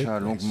été déjà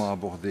longuement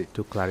abordé.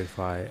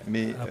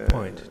 Mais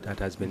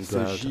il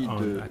s'agit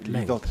de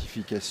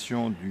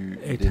l'identification du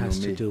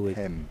dénommé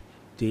Hem.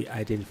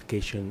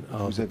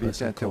 Vous avez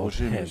été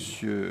interrogé,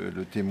 Monsieur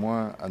le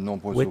témoin, à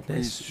nombreuses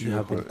reprises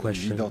sur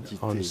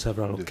l'identité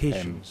de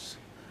Hem,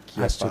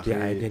 qui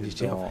apparaît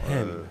dans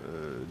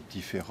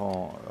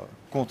différents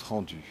comptes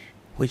rendus.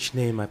 Vous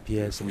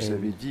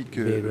avez dit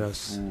que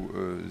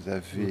vous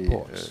avez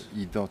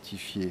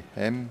identifié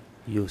Hem,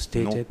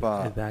 non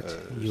pas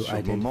sur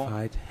le moment,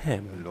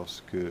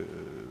 lorsque,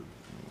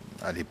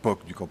 à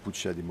l'époque du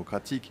Kampuchea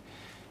démocratique,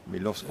 mais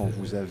lorsqu'on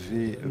vous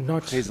avait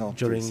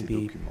présenté ces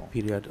documents.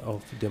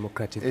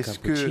 Est-ce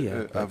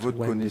que, à votre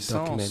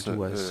connaissance,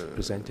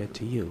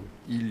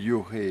 il y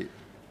aurait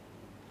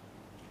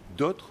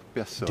d'autres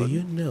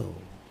personnes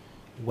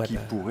qui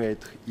pourraient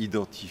être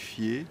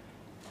identifiées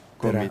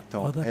comme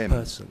étant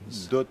M,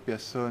 d'autres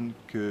personnes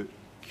que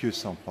Khieu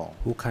Samphan?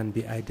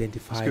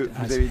 Parce que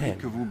vous avez dit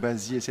que vous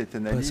basiez cette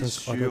analyse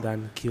sur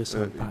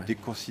des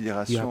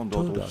considérations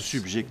d'ordre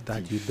subjectif.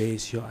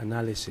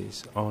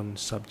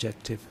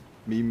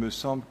 Mais il me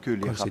semble que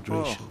les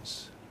rapports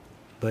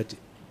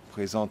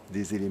présentent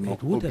des éléments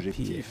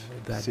objectifs.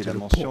 C'est la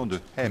mention de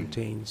M.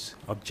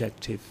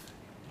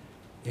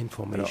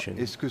 Alors,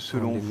 est-ce que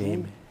selon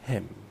vous,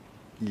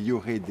 il y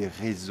aurait des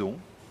raisons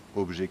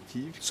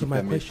objectives qui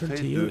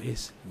permettraient de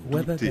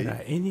douter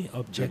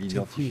de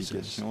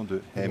l'identification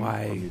de M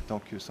comme étant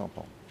Khieu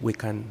Samphan? We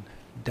can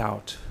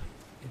doubt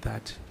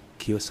that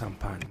Khieu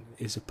Samphan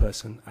is a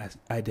person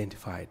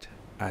identified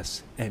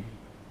as M.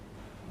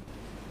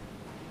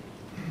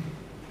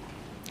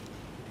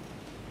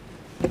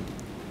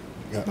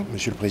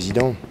 Monsieur le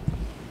Président,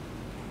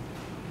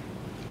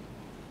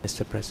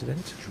 Mr.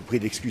 President, je vous prie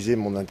d'excuser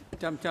mon The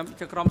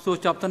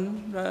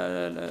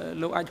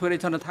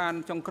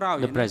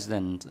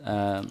President,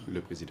 le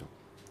Président.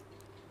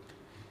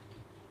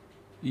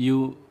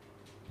 You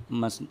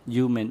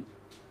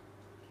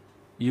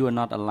are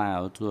not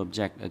allowed to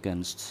object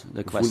against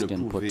the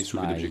question put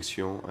by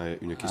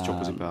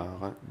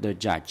the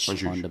judge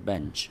on the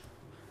bench.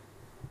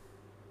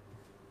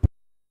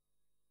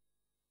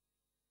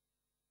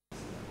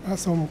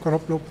 សូមគោរ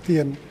ពលោកប្រធា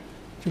ន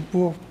ចំ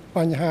ពោះប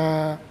ញ្ហា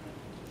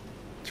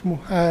ឈ្មោះ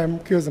ហែម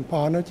ខៀវសំផ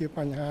ននោះជាប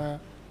ញ្ហា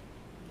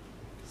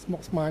ស្មុ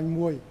គស្មាញ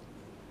មួយ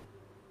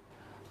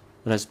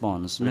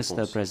Response,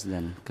 Mr.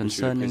 President,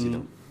 concerning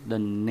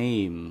the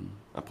name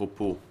à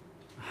propos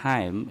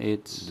Haim,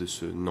 it's de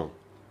ce nom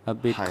a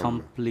bit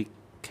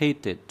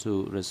complicated to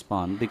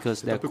respond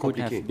because there could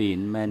have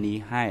been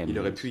many Haim. Il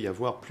aurait pu y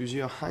avoir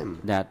plusieurs Haim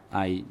that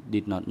I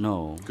did not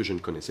know. Que je ne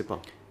connaissais pas.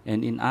 And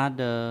in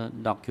other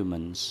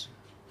documents,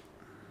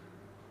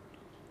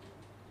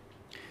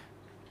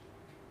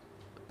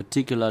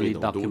 particularly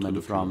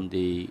documents from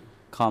the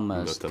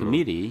Commerce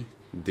Committee,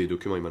 des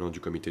documents émanant du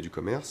comité du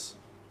commerce,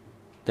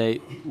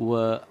 they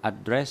were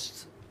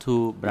addressed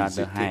to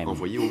Brother Haim,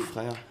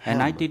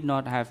 and I did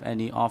not have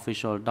any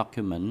official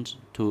document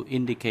to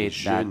indicate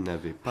that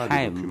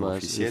Haim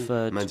was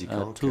referred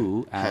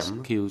to as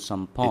Khieu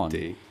Samphan.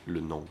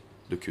 Le nom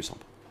de Khieu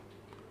Samphan.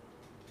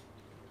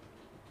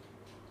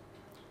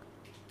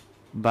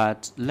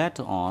 But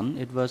later on,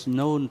 it was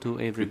known to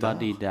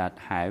everybody that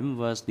Haim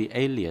was the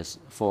alias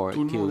for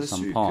Khieu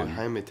Samphan.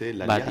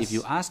 But if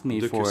you ask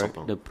me for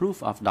the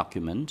proof of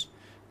document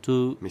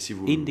to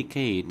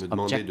indicate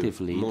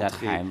objectively that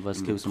Haim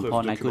was Khieu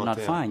Samphan, I could not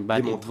find,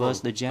 but it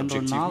was the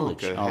general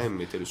knowledge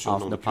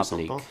of the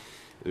public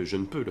je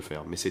ne peux le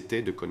faire, mais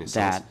c'était de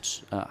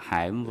connaissance that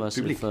Haim was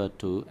referred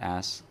to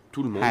as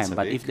Haim.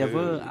 But if there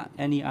were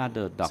any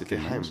other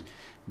documents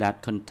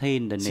that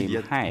contained the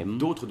name Haim,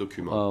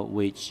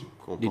 which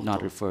did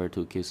not refer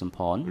to Khieu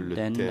Samphan,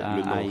 then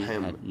I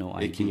had no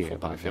idea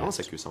about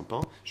that.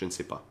 Je ne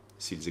sais pas.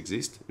 S'ils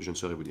existent, je ne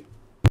saurais vous dire.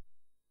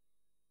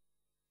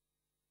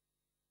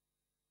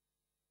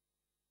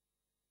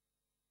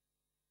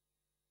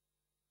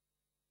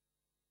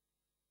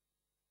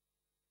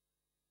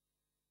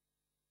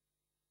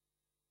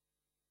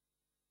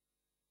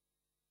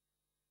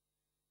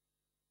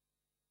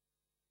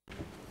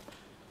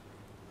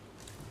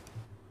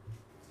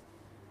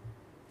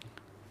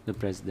 The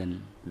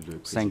President.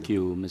 Thank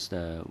you,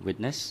 Mr.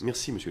 Witness.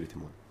 Merci, Monsieur le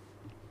témoin.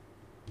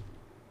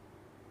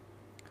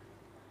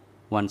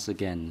 Once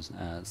again,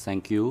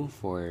 thank you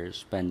for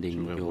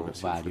spending your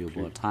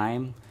valuable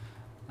time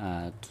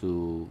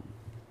to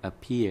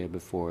appear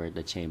before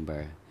the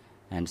chamber,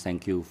 and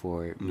thank you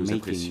for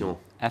making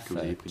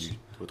effort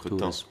to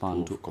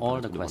respond to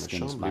all the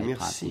questions by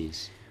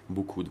parties.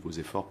 Beaucoup de vos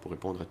efforts pour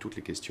répondre à toutes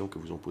les questions que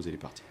vous ont posées les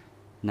parties.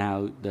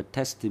 Now, the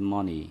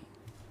testimony.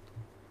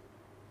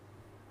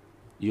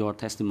 Your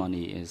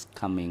testimony is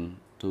coming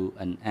to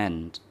an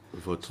end.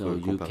 So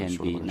you can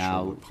be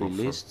now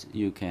released.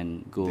 You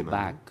can go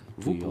back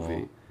to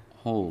your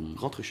home.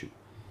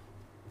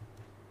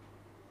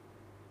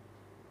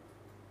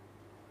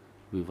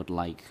 We would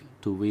like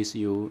to wish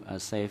you a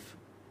safe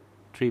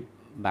trip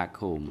back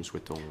home.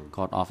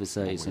 Court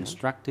officer is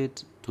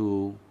instructed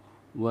to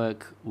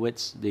work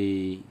with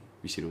the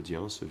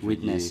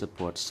witness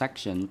support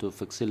section to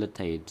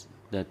facilitate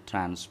the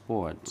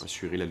transport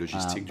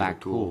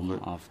back home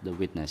of the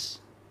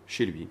witness.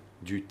 Chez lui,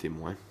 du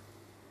témoin,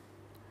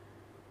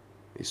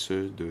 et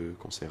ce de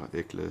concert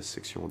avec la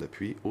section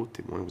d'appui aux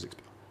témoins et aux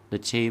experts. The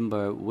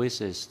chamber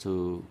wishes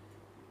to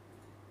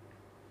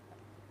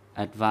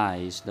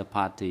advise the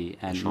party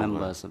and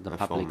members of the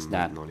public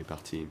that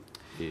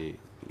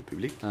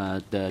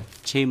the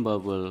chamber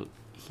will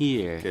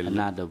hear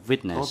another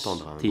witness,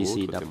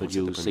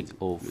 TCW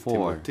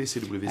 604,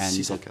 and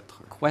the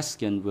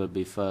question will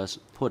be first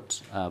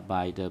put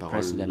by the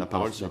president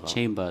of the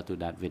chamber to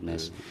that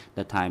witness.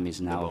 The time is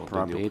now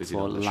appropriate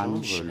for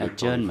lunch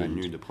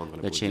adjournment.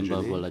 The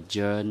chamber will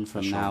adjourn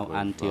from now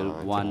until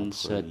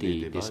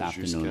 1:30 this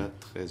afternoon.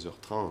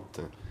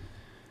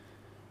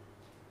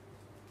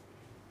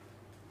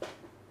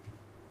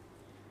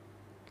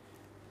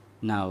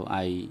 Now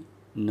I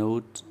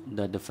note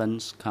the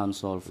defense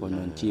counsel for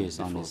Nguyen Chi is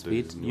on his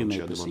feet. You may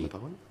proceed.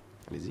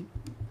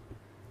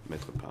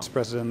 Mr.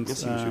 President,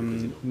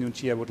 Nguyen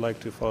Chi would like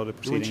to follow the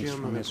proceedings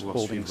from his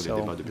holding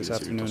cell this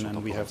afternoon,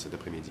 and we have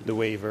the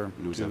waiver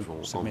to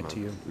submit to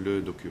you.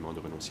 Le document de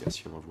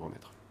renonciation à vous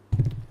remettre.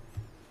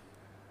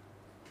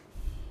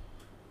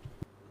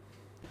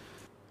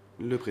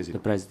 Le Président. The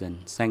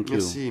President, thank you.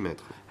 Merci,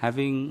 Maître.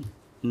 Having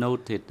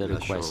noted the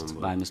request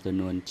by Mr.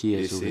 Nguyen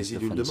Chi to his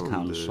defense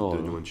counsel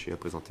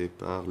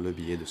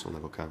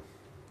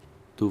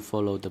to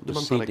follow the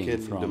proceeding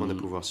from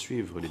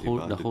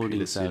the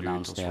holding cell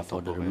downstairs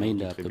for the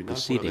remainder of the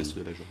proceeding.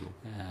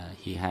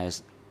 He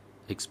has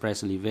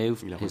expressly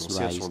waived his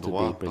rights to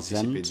be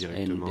present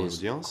in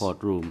this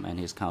courtroom, and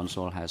his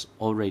counsel has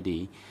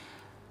already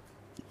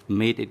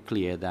made it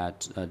clear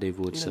that they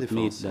would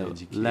submit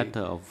the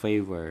letter of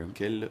waiver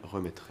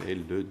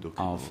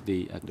of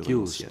the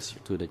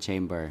accused to the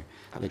chamber.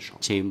 The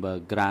chamber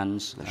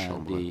grants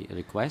the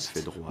request.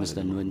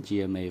 Mr. Nguyen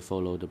Chi may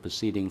follow the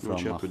proceeding from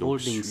a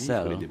holding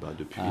cell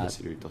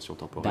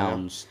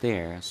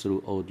downstairs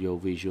through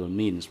audio-visual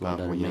means for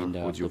the remainder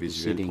of the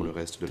proceeding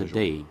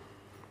today.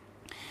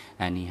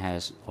 And he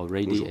has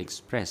already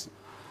expressed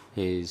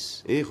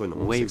his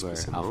waiver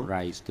of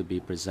rights to be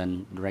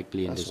present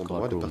directly in this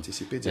courtroom.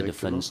 The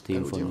defense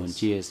team for Nguyen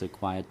Chi is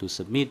required to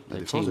submit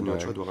the chamber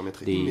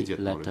the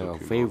letter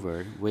of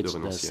waiver with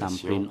the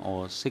thumbprint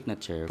or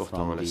signature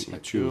from the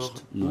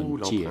accused Nguyen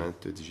Chi.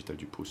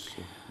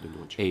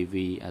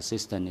 AV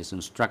assistant is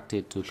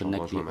instructed to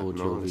connect the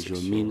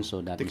audio-visual means so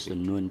that Mr.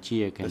 Nguyen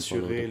Chi can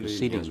follow the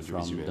proceedings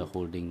from the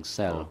holding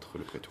cell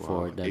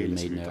for the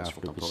remainder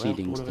of the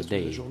proceedings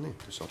today.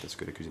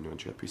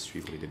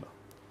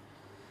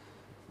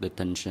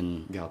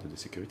 Detention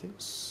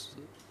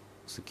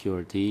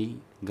security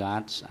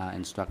guards are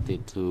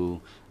instructed to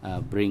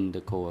bring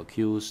the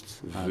co-accused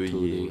to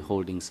the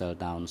holding cell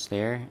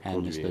downstairs,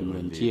 and Mr.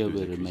 Nguyen Chi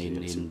will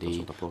remain in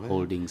the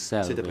holding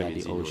cell where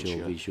the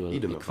audio-visual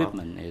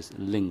equipment is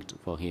linked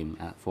for him.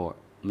 For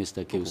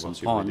Mr. Kyew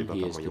Sampon,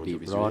 he is to be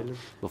brought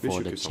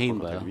before the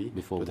chamber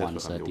before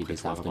 1:30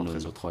 this afternoon.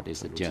 The court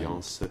is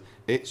adjourned.